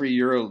of every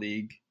Euro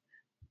league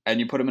and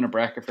you put them in a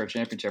bracket for a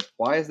championship.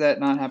 Why is that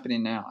not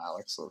happening now,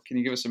 Alex? So can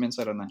you give us some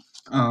insight on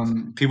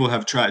that? People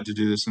have tried to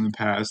do this in the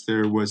past.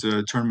 There was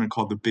a tournament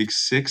called the Big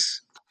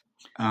Six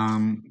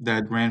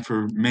that ran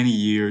for many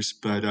years,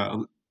 but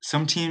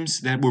some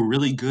teams that were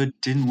really good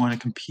didn't want to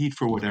compete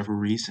for whatever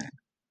reason.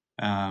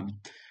 Um,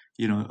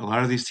 a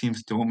lot of these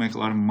teams don't make a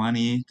lot of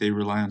money. They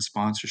rely on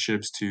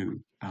sponsorships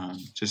to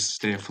just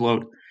stay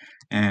afloat,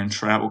 and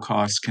travel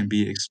costs can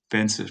be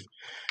expensive.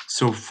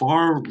 So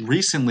far,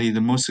 recently, the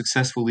most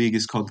successful league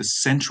is called the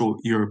Central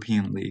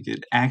European League.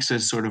 It acts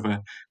as sort of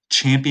a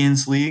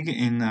Champions League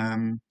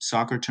in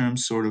soccer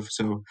terms, sort of.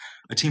 So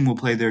a team will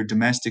play their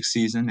domestic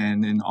season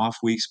and in off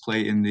weeks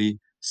play in the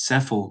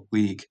CEFL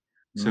League.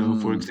 So,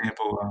 for Mm.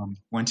 example,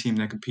 one team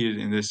that competed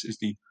in this is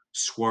the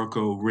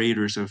Swarco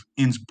Raiders of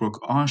Innsbruck,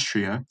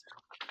 Austria,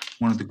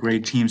 one of the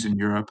great teams in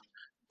Europe.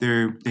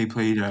 They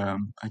played a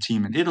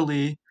team in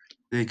Italy.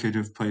 They could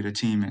have played a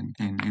team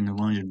in the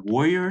London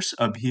Warriors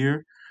up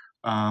here.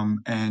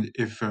 And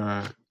if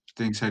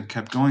things had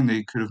kept going,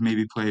 they could have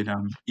maybe played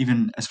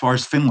even as far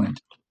as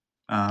Finland.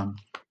 Um,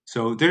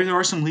 so there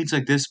are some leads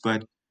like this,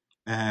 but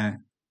uh,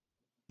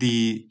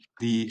 the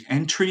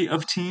entry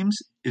of teams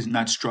is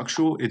not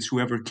structural. It's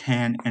whoever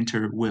can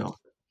enter will,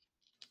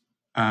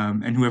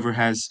 and whoever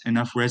has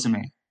enough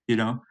resume. You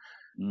know,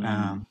 Mm.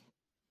 um,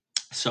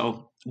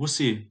 so we'll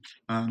see.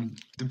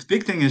 The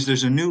big thing is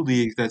there's a new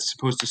league that's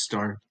supposed to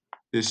start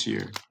this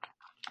year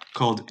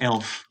called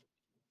ELF,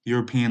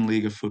 European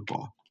League of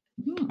Football.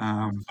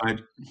 Mm. But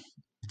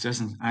it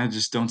doesn't. I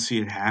just don't see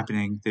it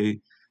happening. They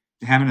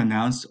haven't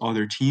announced all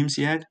their teams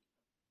yet,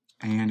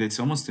 and it's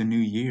almost a new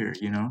year.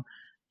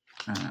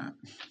 Uh,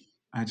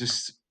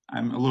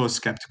 I'm a little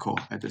skeptical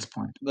at this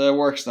point. The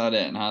work's not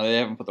in, huh? They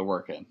haven't put the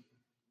work in.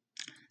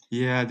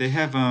 Yeah, they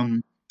have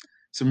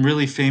some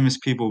really famous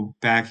people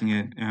backing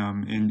it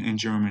in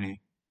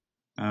Germany.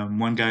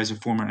 One guy is a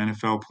former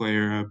NFL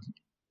player.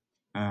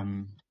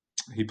 Um,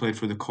 he played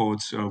for the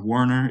Colts.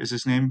 Werner is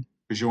his name.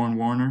 Bjorn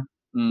Werner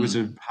was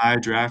Mm. a high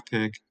draft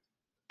pick,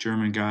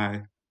 German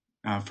guy,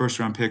 first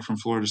round pick from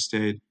Florida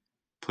State.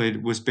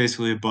 Was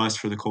basically a bust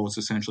for the Colts.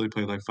 Essentially,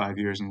 played like 5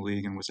 years in the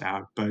league and was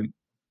out. But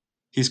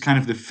he's kind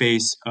of the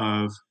face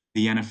of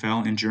the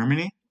NFL in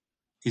Germany.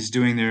 He's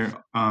doing their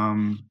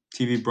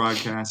TV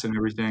broadcasts and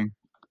everything.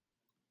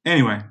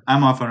 Anyway,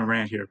 I'm off on a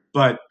rant here,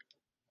 but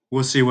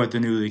we'll see what the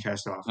new league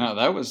has to offer. No,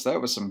 that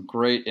was some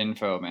great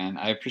info, man.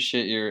 I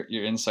appreciate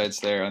your insights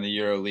there on the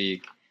Euro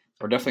League.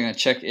 We're definitely gonna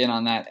check in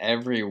on that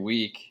every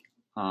week,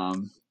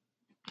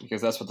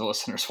 because that's what the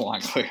listeners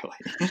want, clearly.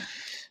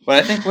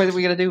 But I think what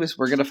we gotta do is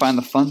we're gonna find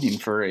the funding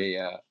for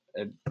an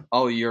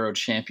all Euro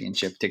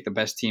championship. Take the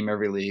best team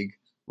every league.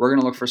 We're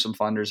gonna look for some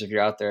funders. If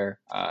you're out there,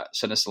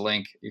 send us a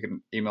link. You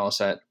can email us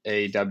at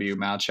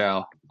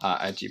awmauchow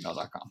at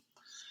gmail.com.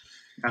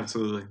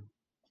 Absolutely.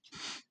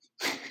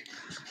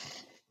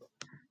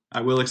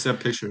 I will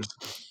accept pictures.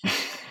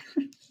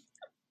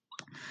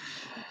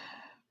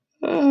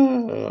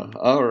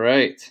 All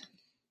right.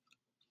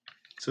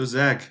 So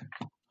Zach,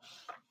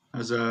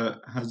 how's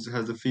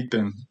the feet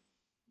been?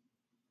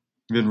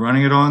 You been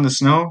running it all in the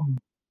snow?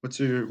 What's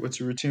your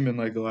routine been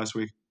like the last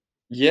week?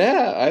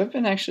 Yeah, I've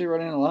been actually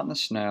running a lot in the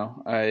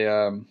snow.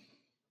 I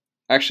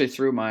actually,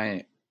 through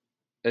my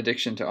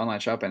addiction to online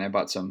shopping, I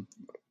bought some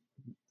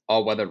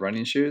all-weather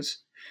running shoes.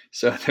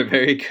 So they're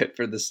very good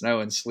for the snow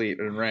and sleet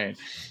and rain.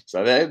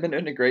 So they've been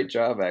doing a great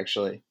job,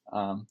 actually.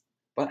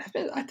 But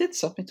I did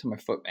something to my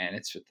foot, man.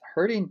 It's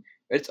hurting.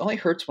 It only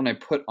hurts when I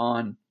put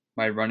on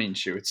my running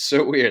shoe. It's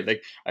so weird.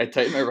 Like, I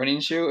tighten my running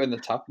shoe and the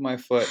top of my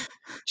foot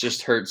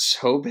just hurts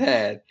so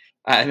bad.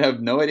 I have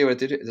no idea what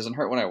to do. It doesn't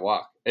hurt when I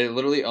walk. It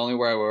literally only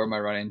where I wear my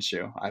running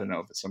shoe. I don't know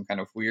if it's some kind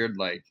of weird,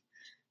 like,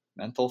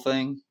 mental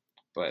thing,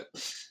 but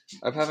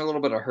I've had a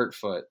little bit of hurt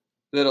foot.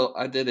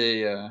 I did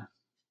a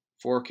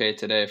 4K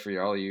today for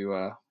all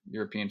you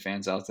European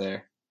fans out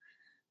there.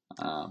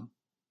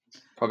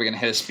 Probably gonna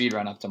hit a speed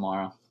run up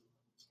tomorrow.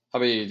 How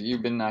about you?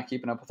 You've been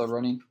keeping up with the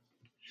running?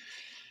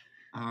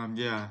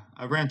 Yeah,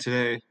 I ran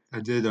today. I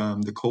did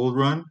the cold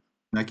run,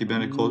 Nike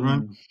Bandit cold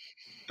run.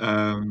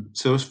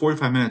 So it was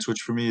 45 minutes,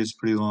 which for me is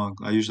pretty long.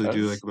 I usually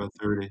do like about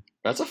 30.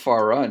 That's a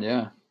far run,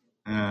 yeah.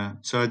 Yeah.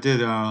 So I did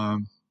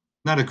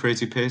not a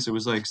crazy pace. It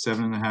was like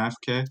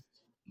 7.5K.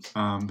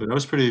 But I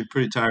was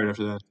pretty tired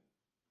after that.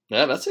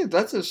 Yeah,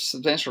 that's a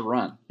substantial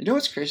run. You know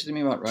what's crazy to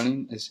me about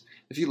running is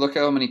if you look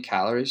at how many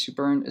calories you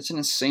burn, it's an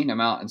insane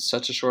amount in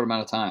such a short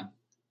amount of time.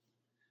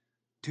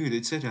 Dude,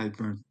 it said I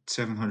burned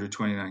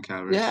 729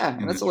 calories. Yeah,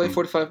 that's only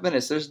 45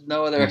 minutes. There's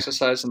no other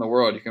exercise in the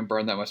world you can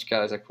burn that much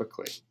calories that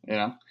quickly. You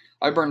know,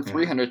 I burned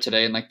 300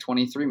 today in like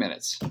 23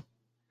 minutes.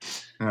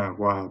 Yeah,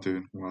 wow,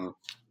 dude, wow.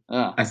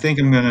 Yeah. I think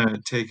I'm gonna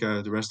take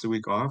the rest of the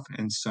week off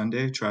and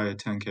Sunday try a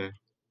 10K.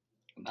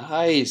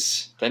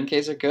 Nice.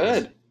 10Ks are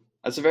good.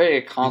 That's a very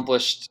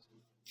accomplished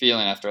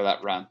feeling after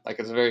that run. Like,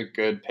 it's a very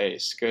good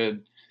pace,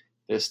 good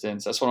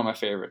distance. That's one of my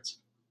favorites.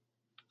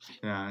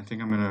 Yeah, I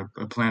think I'm gonna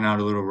plan out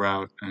a little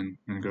route and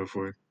go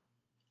for it.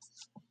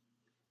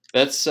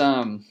 That's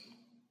I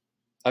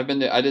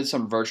did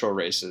some virtual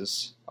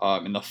races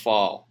in the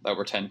fall that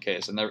were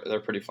 10Ks, and they're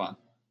pretty fun.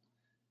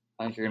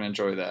 I think you're gonna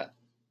enjoy that.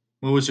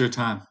 What was your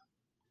time?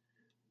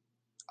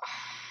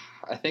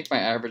 I think my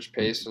average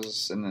pace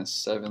was in the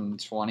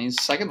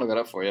 7:20s. I can look it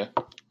up for you.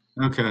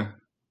 Okay.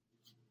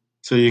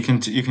 So you can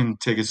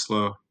take it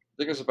slow. I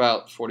think it was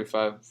about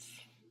 45.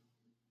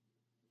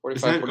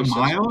 Is that a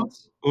mile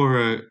minutes. Or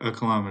a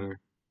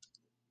kilometer?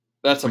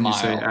 That's a mile.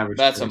 When you say average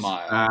That's pace. A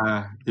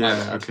mile.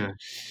 Yeah, okay.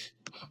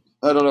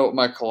 I don't know what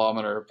my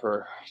kilometer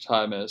per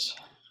time is.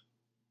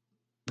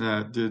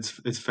 Yeah, dude,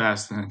 it's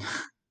fast then.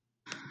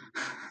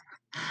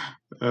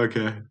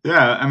 Okay.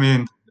 Yeah, I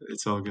mean,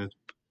 it's all good.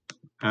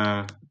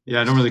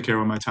 Yeah, I don't really care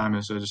what my time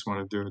is. I just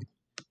want to do it.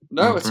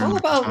 No, it's all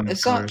about.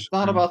 It's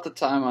not about the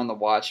time on the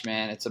watch,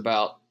 man. It's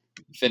about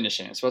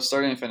finishing. It's about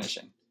starting and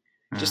finishing.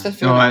 Just that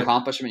feeling of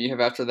accomplishment you have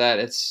after that.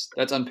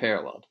 That's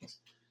unparalleled.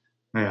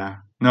 Yeah.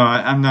 No,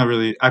 I'm not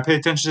really. I pay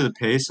attention to the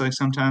pace. Like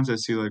sometimes I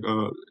see like,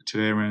 oh,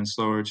 today I ran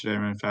slower, today I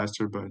ran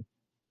faster, but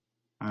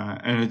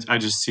I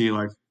just see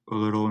like a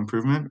little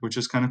improvement, which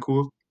is kind of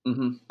cool.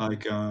 Mm-hmm.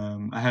 Like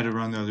I had a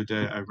run the other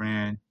day. I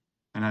ran.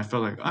 And I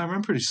felt like I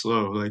ran pretty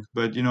slow, like,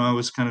 but I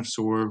was kind of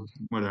sore.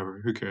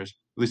 Whatever, who cares?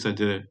 At least I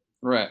did it.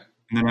 Right.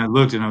 And then I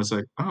looked, and I was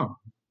like, oh,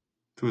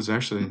 it was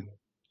actually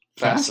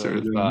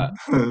faster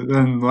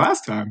than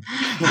last time.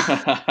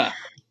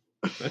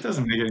 That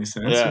doesn't make any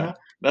sense. Yeah,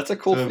 that's a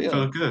cool feeling. It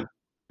felt good.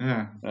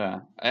 Yeah.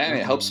 Yeah, and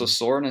it helps with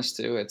soreness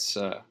too. It's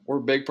we're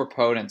big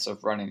proponents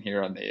of running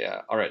here on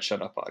the All Right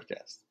Shut Up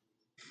podcast.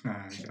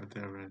 I got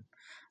that right.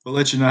 We'll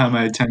let you know how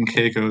my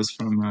 10K goes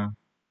from.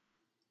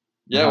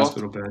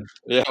 Hospital bed.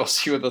 Yeah, we'll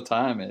see what the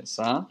time is,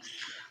 huh?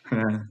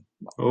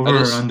 Over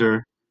or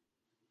under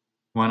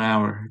 1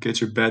 hour. Get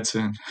your bets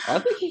in. I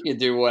think you could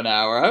do 1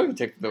 hour. I would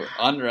take the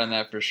under on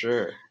that for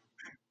sure.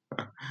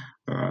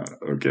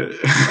 Okay.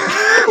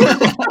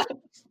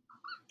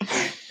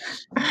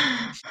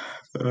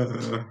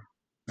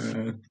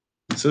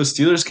 So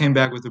Steelers came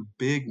back with a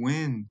big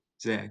win,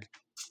 Zach.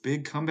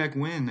 Big comeback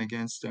win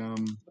against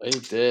They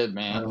did,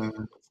 man.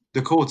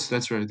 The Colts,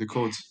 that's right. The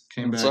Colts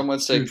came back. Some would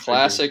say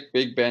classic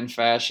Big Ben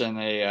fashion,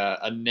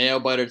 a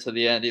nail biter to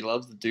the end. He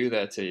loves to do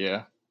that to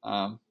you.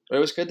 But it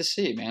was good to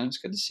see, man. It was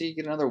good to see you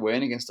get another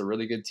win against a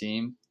really good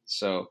team.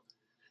 So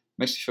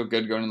makes me feel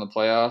good going in the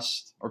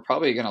playoffs. We're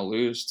probably going to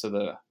lose to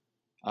the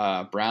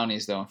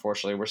Brownies, though.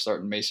 Unfortunately, we're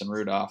starting Mason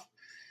Rudolph.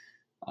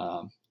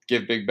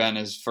 Give Big Ben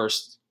his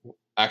first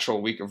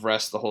actual week of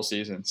rest the whole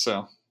season.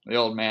 So the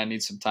old man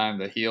needs some time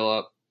to heal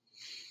up.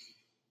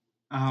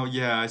 Oh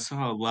yeah, I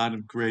saw a lot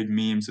of great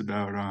memes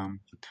about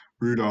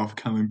Rudolph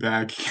coming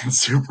back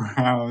against the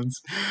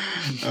Browns.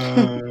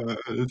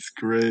 It's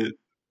great.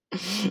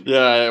 Yeah,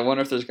 I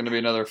wonder if there's going to be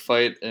another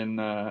fight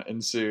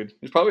ensued.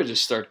 He'd probably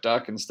just start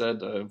Duck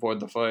instead to avoid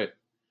the fight.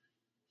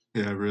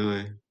 Yeah,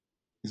 really.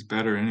 He's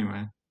better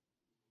anyway.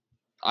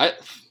 I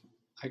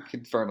I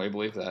could firmly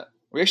believe that.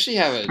 We actually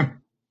have a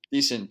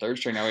decent third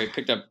string now.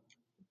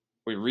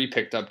 We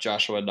re-picked up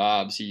Joshua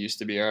Dobbs. He used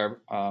to be our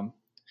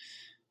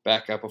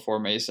backup before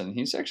Mason.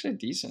 He's actually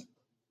decent.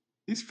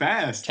 He's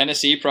fast.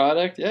 Tennessee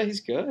product. Yeah,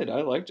 he's good.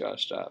 I like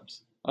Josh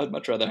Dobbs. I'd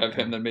much rather have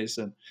him than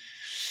Mason.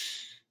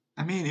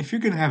 I mean, if you're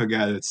gonna have a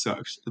guy that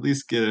sucks, at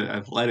least get an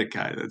athletic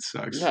guy that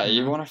sucks. Yeah,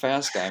 you want a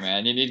fast guy,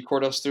 man. You need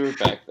Cordell Stewart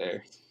back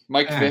there.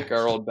 Mike Vick,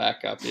 our old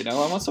backup. I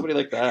want somebody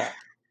like that.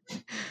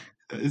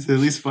 It's at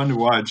least fun to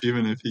watch,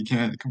 even if he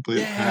can't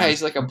complete a pass. Yeah,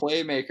 he's like a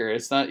playmaker.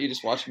 It's not you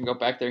just watch him go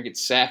back there and get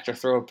sacked or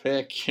throw a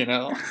pick.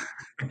 At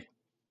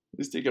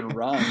least he can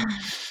run.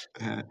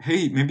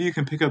 Hey, maybe you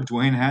can pick up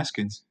Dwayne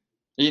Haskins.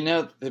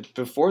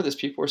 Before this,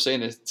 people were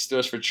saying the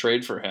Steelers would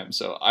trade for him.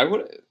 So I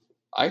would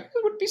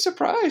be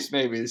surprised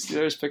maybe the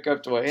Steelers pick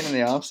up Dwayne in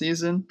the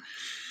offseason.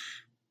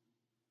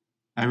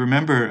 I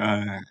remember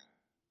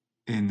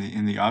in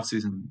the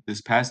offseason,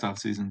 this past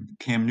offseason,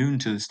 Cam Newton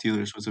to the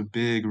Steelers was a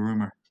big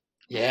rumor.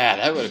 Yeah,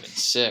 that would have been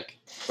sick.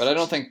 But I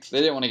don't think they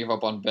didn't want to give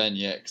up on Ben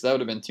yet because that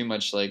would have been too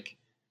much like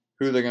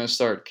who they're going to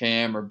start,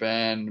 Cam or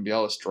Ben. It'd be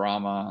all this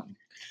drama.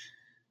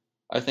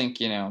 I think,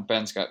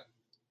 Ben's got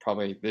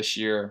probably this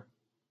year,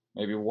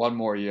 maybe one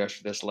more year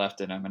after this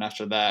left in him. And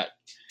after that,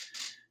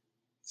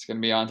 it's going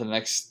to be on to the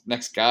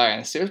next guy.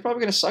 And the Steelers probably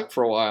going to suck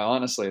for a while,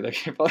 honestly. They're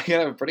probably going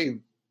to have a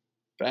pretty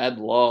bad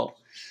lull.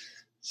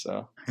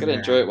 So you got to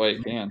enjoy it while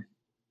you can.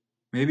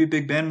 Maybe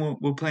Big Ben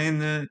will play in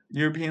the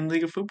European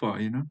League of Football,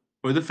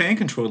 or the fan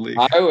control league.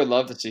 I would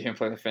love to see him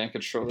play the fan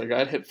control league.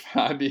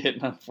 I'd be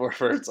hitting on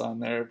forwards on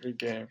there every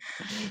game.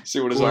 See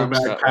what his arms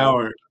got.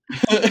 Power.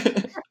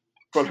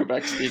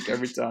 Quarterback sneak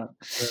every time.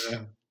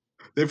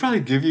 They probably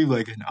give you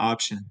like an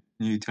option.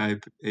 You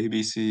type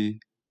ABC.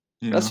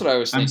 That's what I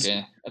was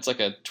thinking. It's like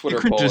a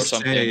Twitter poll or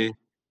something.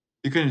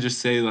 You couldn't just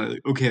say like,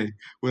 okay,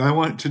 what I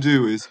want to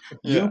do is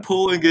you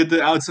pull and get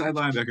the outside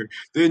linebacker.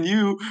 Then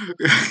you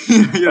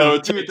that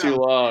would take too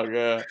long.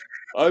 Yeah,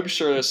 I'm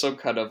sure there's some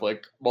kind of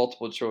like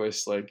multiple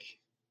choice like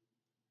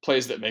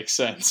plays that make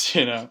sense.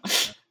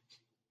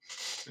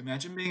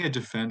 Imagine being a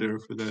defender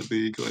for that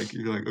league. Like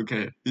you're like,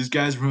 okay, these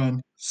guys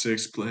run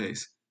 6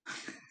 plays.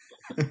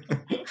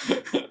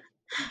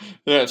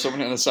 Yeah,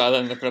 someone on the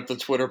sideline looking up the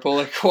Twitter poll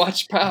like,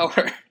 watch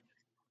power.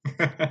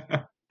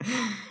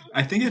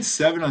 I think it's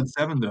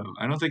 7-on-7 though.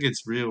 I don't think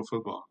it's real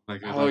football.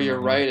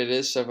 You're right. It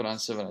is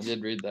 7-on-7. I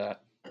did read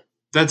that.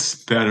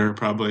 That's better,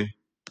 probably.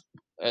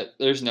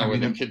 There's no way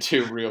they could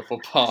do real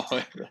football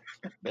with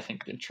bang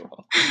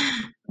control.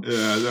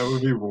 Yeah, that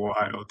would be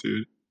wild,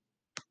 dude.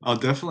 I'll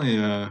definitely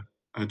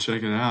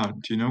check it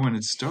out. Do you know when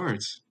it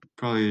starts?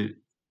 Probably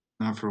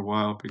not for a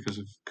while because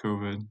of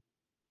COVID.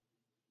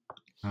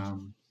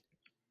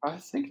 I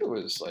think it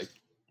was like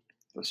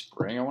the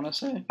spring, I want to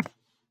say.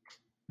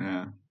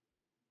 Yeah.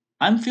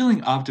 I'm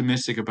feeling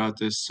optimistic about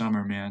this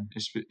summer, man.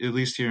 At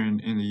least here in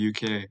the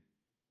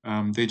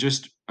UK. They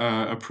just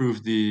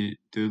approved the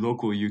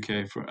local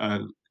UK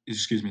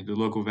the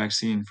local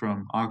vaccine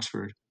from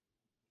Oxford.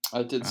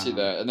 I did see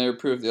that, and they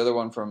approved the other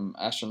one from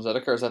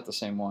AstraZeneca. Or is that the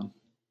same one?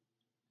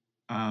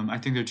 I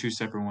think they're 2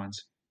 separate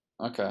ones.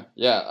 Okay,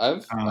 yeah.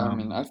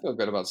 I feel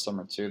good about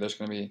summer too. There's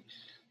going to be,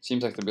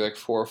 seems like there'll be like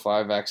 4 or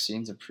 5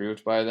 vaccines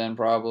approved by then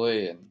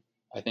probably, and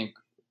I think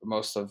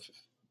most of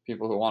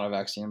people who want a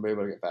vaccine will be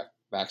able to get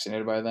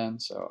vaccinated by then.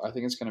 So I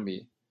think it's going to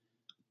be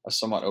a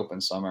somewhat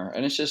open summer,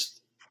 and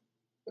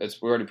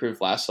we already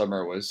proved last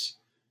summer was,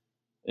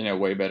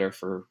 way better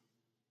for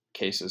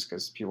cases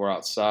because people are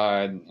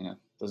outside and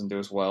doesn't do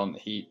as well in the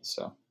heat.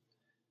 So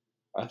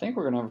I think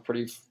we're going to have a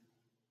pretty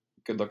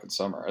good looking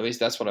summer. At least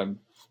that's what I'm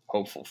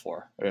hopeful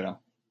for.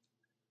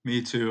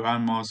 Me too.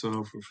 I'm also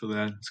hopeful for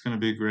that. It's going to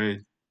be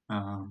great.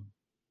 Yeah,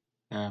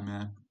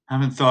 man. I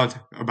haven't thought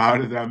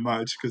about it that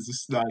much because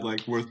it's not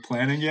like worth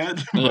planning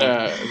yet. But,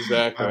 yeah,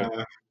 exactly.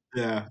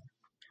 Yeah,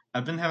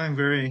 I've been having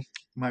very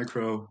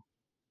micro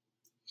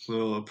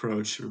little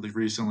approach really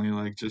recently.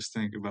 Like just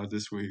think about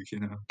this week,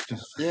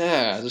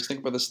 Yeah, just think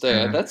about this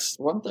day. Yeah. That's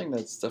one thing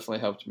that's definitely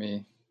helped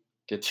me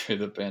get through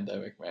the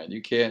pandemic, man.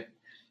 You can't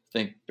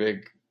think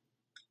big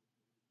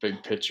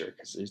picture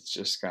because it's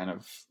just kind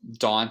of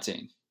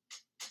daunting.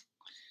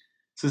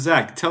 So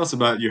Zach, tell us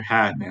about your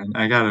hat, man.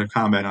 I got a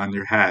comment on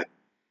your hat.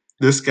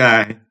 This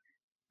guy,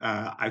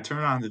 I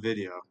turn on the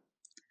video.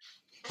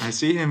 I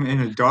see him in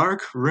a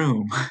dark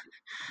room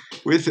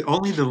with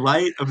only the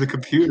light of the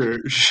computer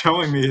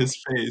showing me his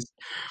face,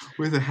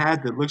 with a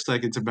hat that looks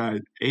like it's about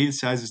 8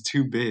 sizes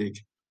too big,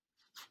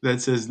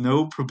 that says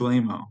 "No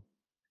problemo."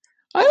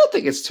 I don't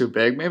think it's too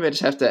big. Maybe I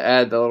just have to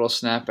add the little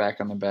snapback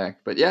on the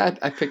back. But yeah,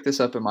 I picked this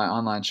up in my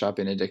online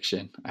shopping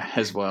addiction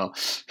as well.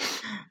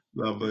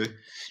 Lovely.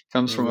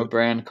 Comes from Love a it.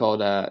 brand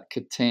called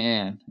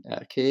Katan,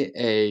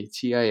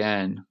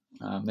 Katin.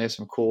 They have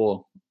some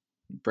cool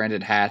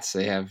branded hats.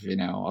 They have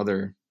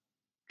other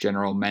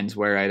general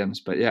menswear items,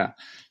 but yeah,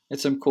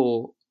 it's some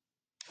cool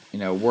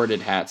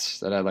worded hats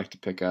that I'd like to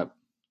pick up.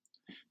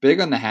 Big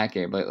on the hat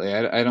game lately.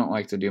 I don't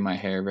like to do my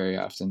hair very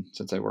often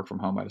since I work from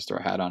home. I just throw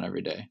a hat on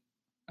every day.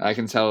 I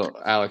can tell,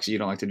 Alex, you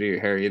don't like to do your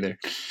hair either.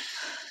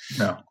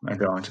 No, I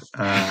don't.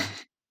 I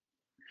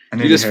You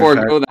need a just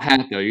haircut. forego the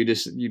hat though. You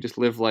just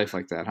live life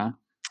like that, huh?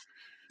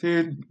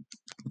 Dude,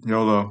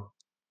 YOLO.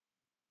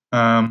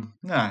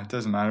 Nah, it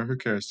doesn't matter. Who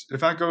cares?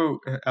 If I go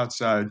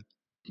outside,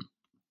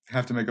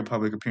 have to make a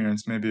public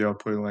appearance, maybe I'll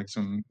put like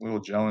some little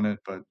gel in it.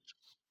 But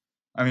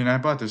I mean, I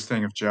bought this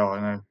thing of gel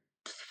and I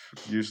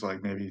used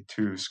like maybe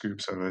 2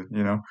 scoops of it,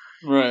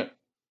 Right.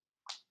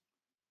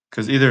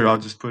 Because either I'll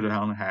just put it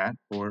on a hat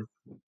or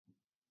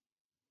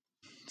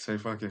say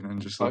fuck it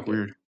and just look Fuck it.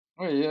 weird.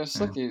 Oh yeah, it's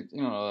Yeah, like you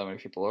don't know that many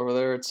people over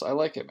there. I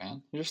like it,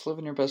 man. You're just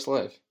living your best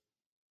life.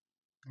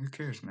 who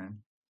cares, man?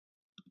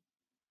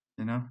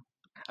 You know,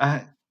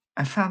 I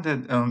I found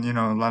that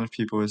a lot of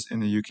people is in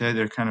the UK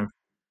they're kind of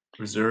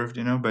reserved,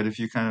 but if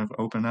you kind of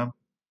open up,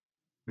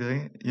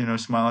 really,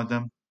 smile at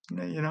them,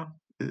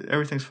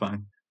 everything's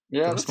fine.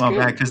 Yeah, They'll that's smile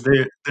back good. because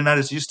they're not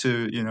as used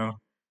to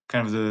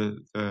kind of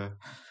the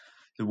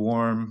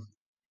warm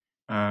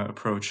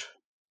approach.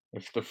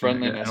 If the Yeah, yeah,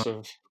 friendliness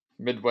of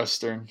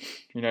Midwestern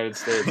United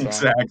States, huh?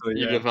 exactly.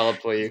 You Yeah,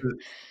 developed while it's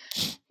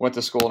you went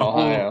to school in a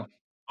whole Ohio.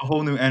 a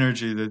whole new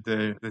energy that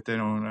they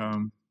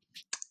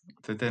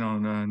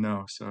don't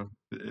know. So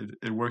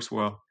it works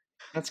well.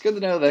 That's good to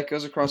know that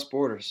goes across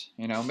borders.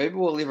 Maybe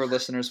we'll leave our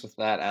listeners with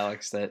that,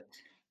 Alex, that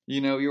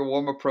your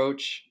warm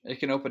approach, it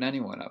can open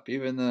anyone up,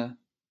 even the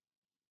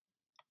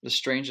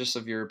strangest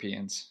of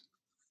Europeans.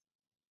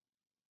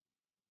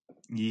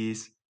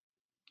 Yes.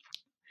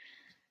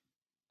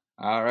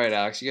 All right,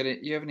 Alex,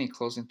 you have any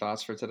closing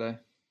thoughts for today?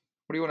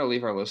 What do you want to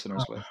leave our Uh,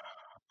 listeners with?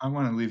 I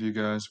want to leave you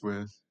guys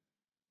with,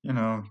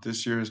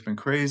 this year has been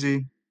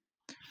crazy.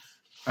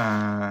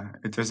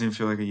 It doesn't even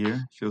feel like a year.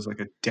 It feels like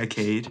a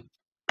decade.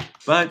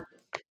 But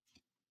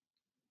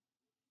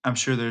I'm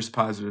sure there's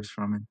positives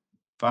from it.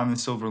 Find the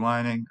silver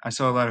lining. I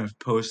saw a lot of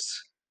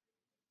posts.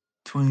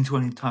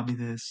 2020 taught me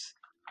this.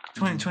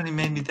 Mm-hmm. 2020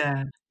 made me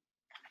that.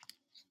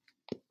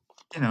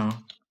 You know,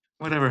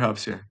 whatever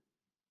helps you.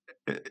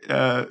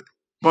 Uh,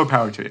 more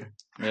power to you.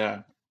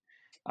 Yeah,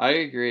 I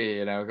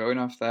agree. Going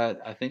off that,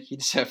 I think you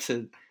just have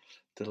to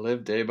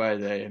live day by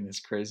day in this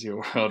crazy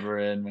world we're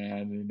in,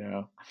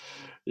 man.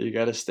 You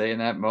got to stay in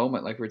that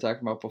moment, like we were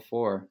talking about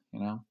before.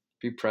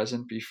 Be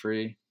present, be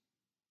free,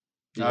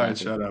 be All right,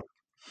 happy. shut up.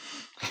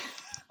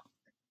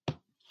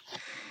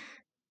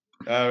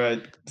 All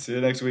right. See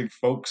you next week,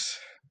 folks.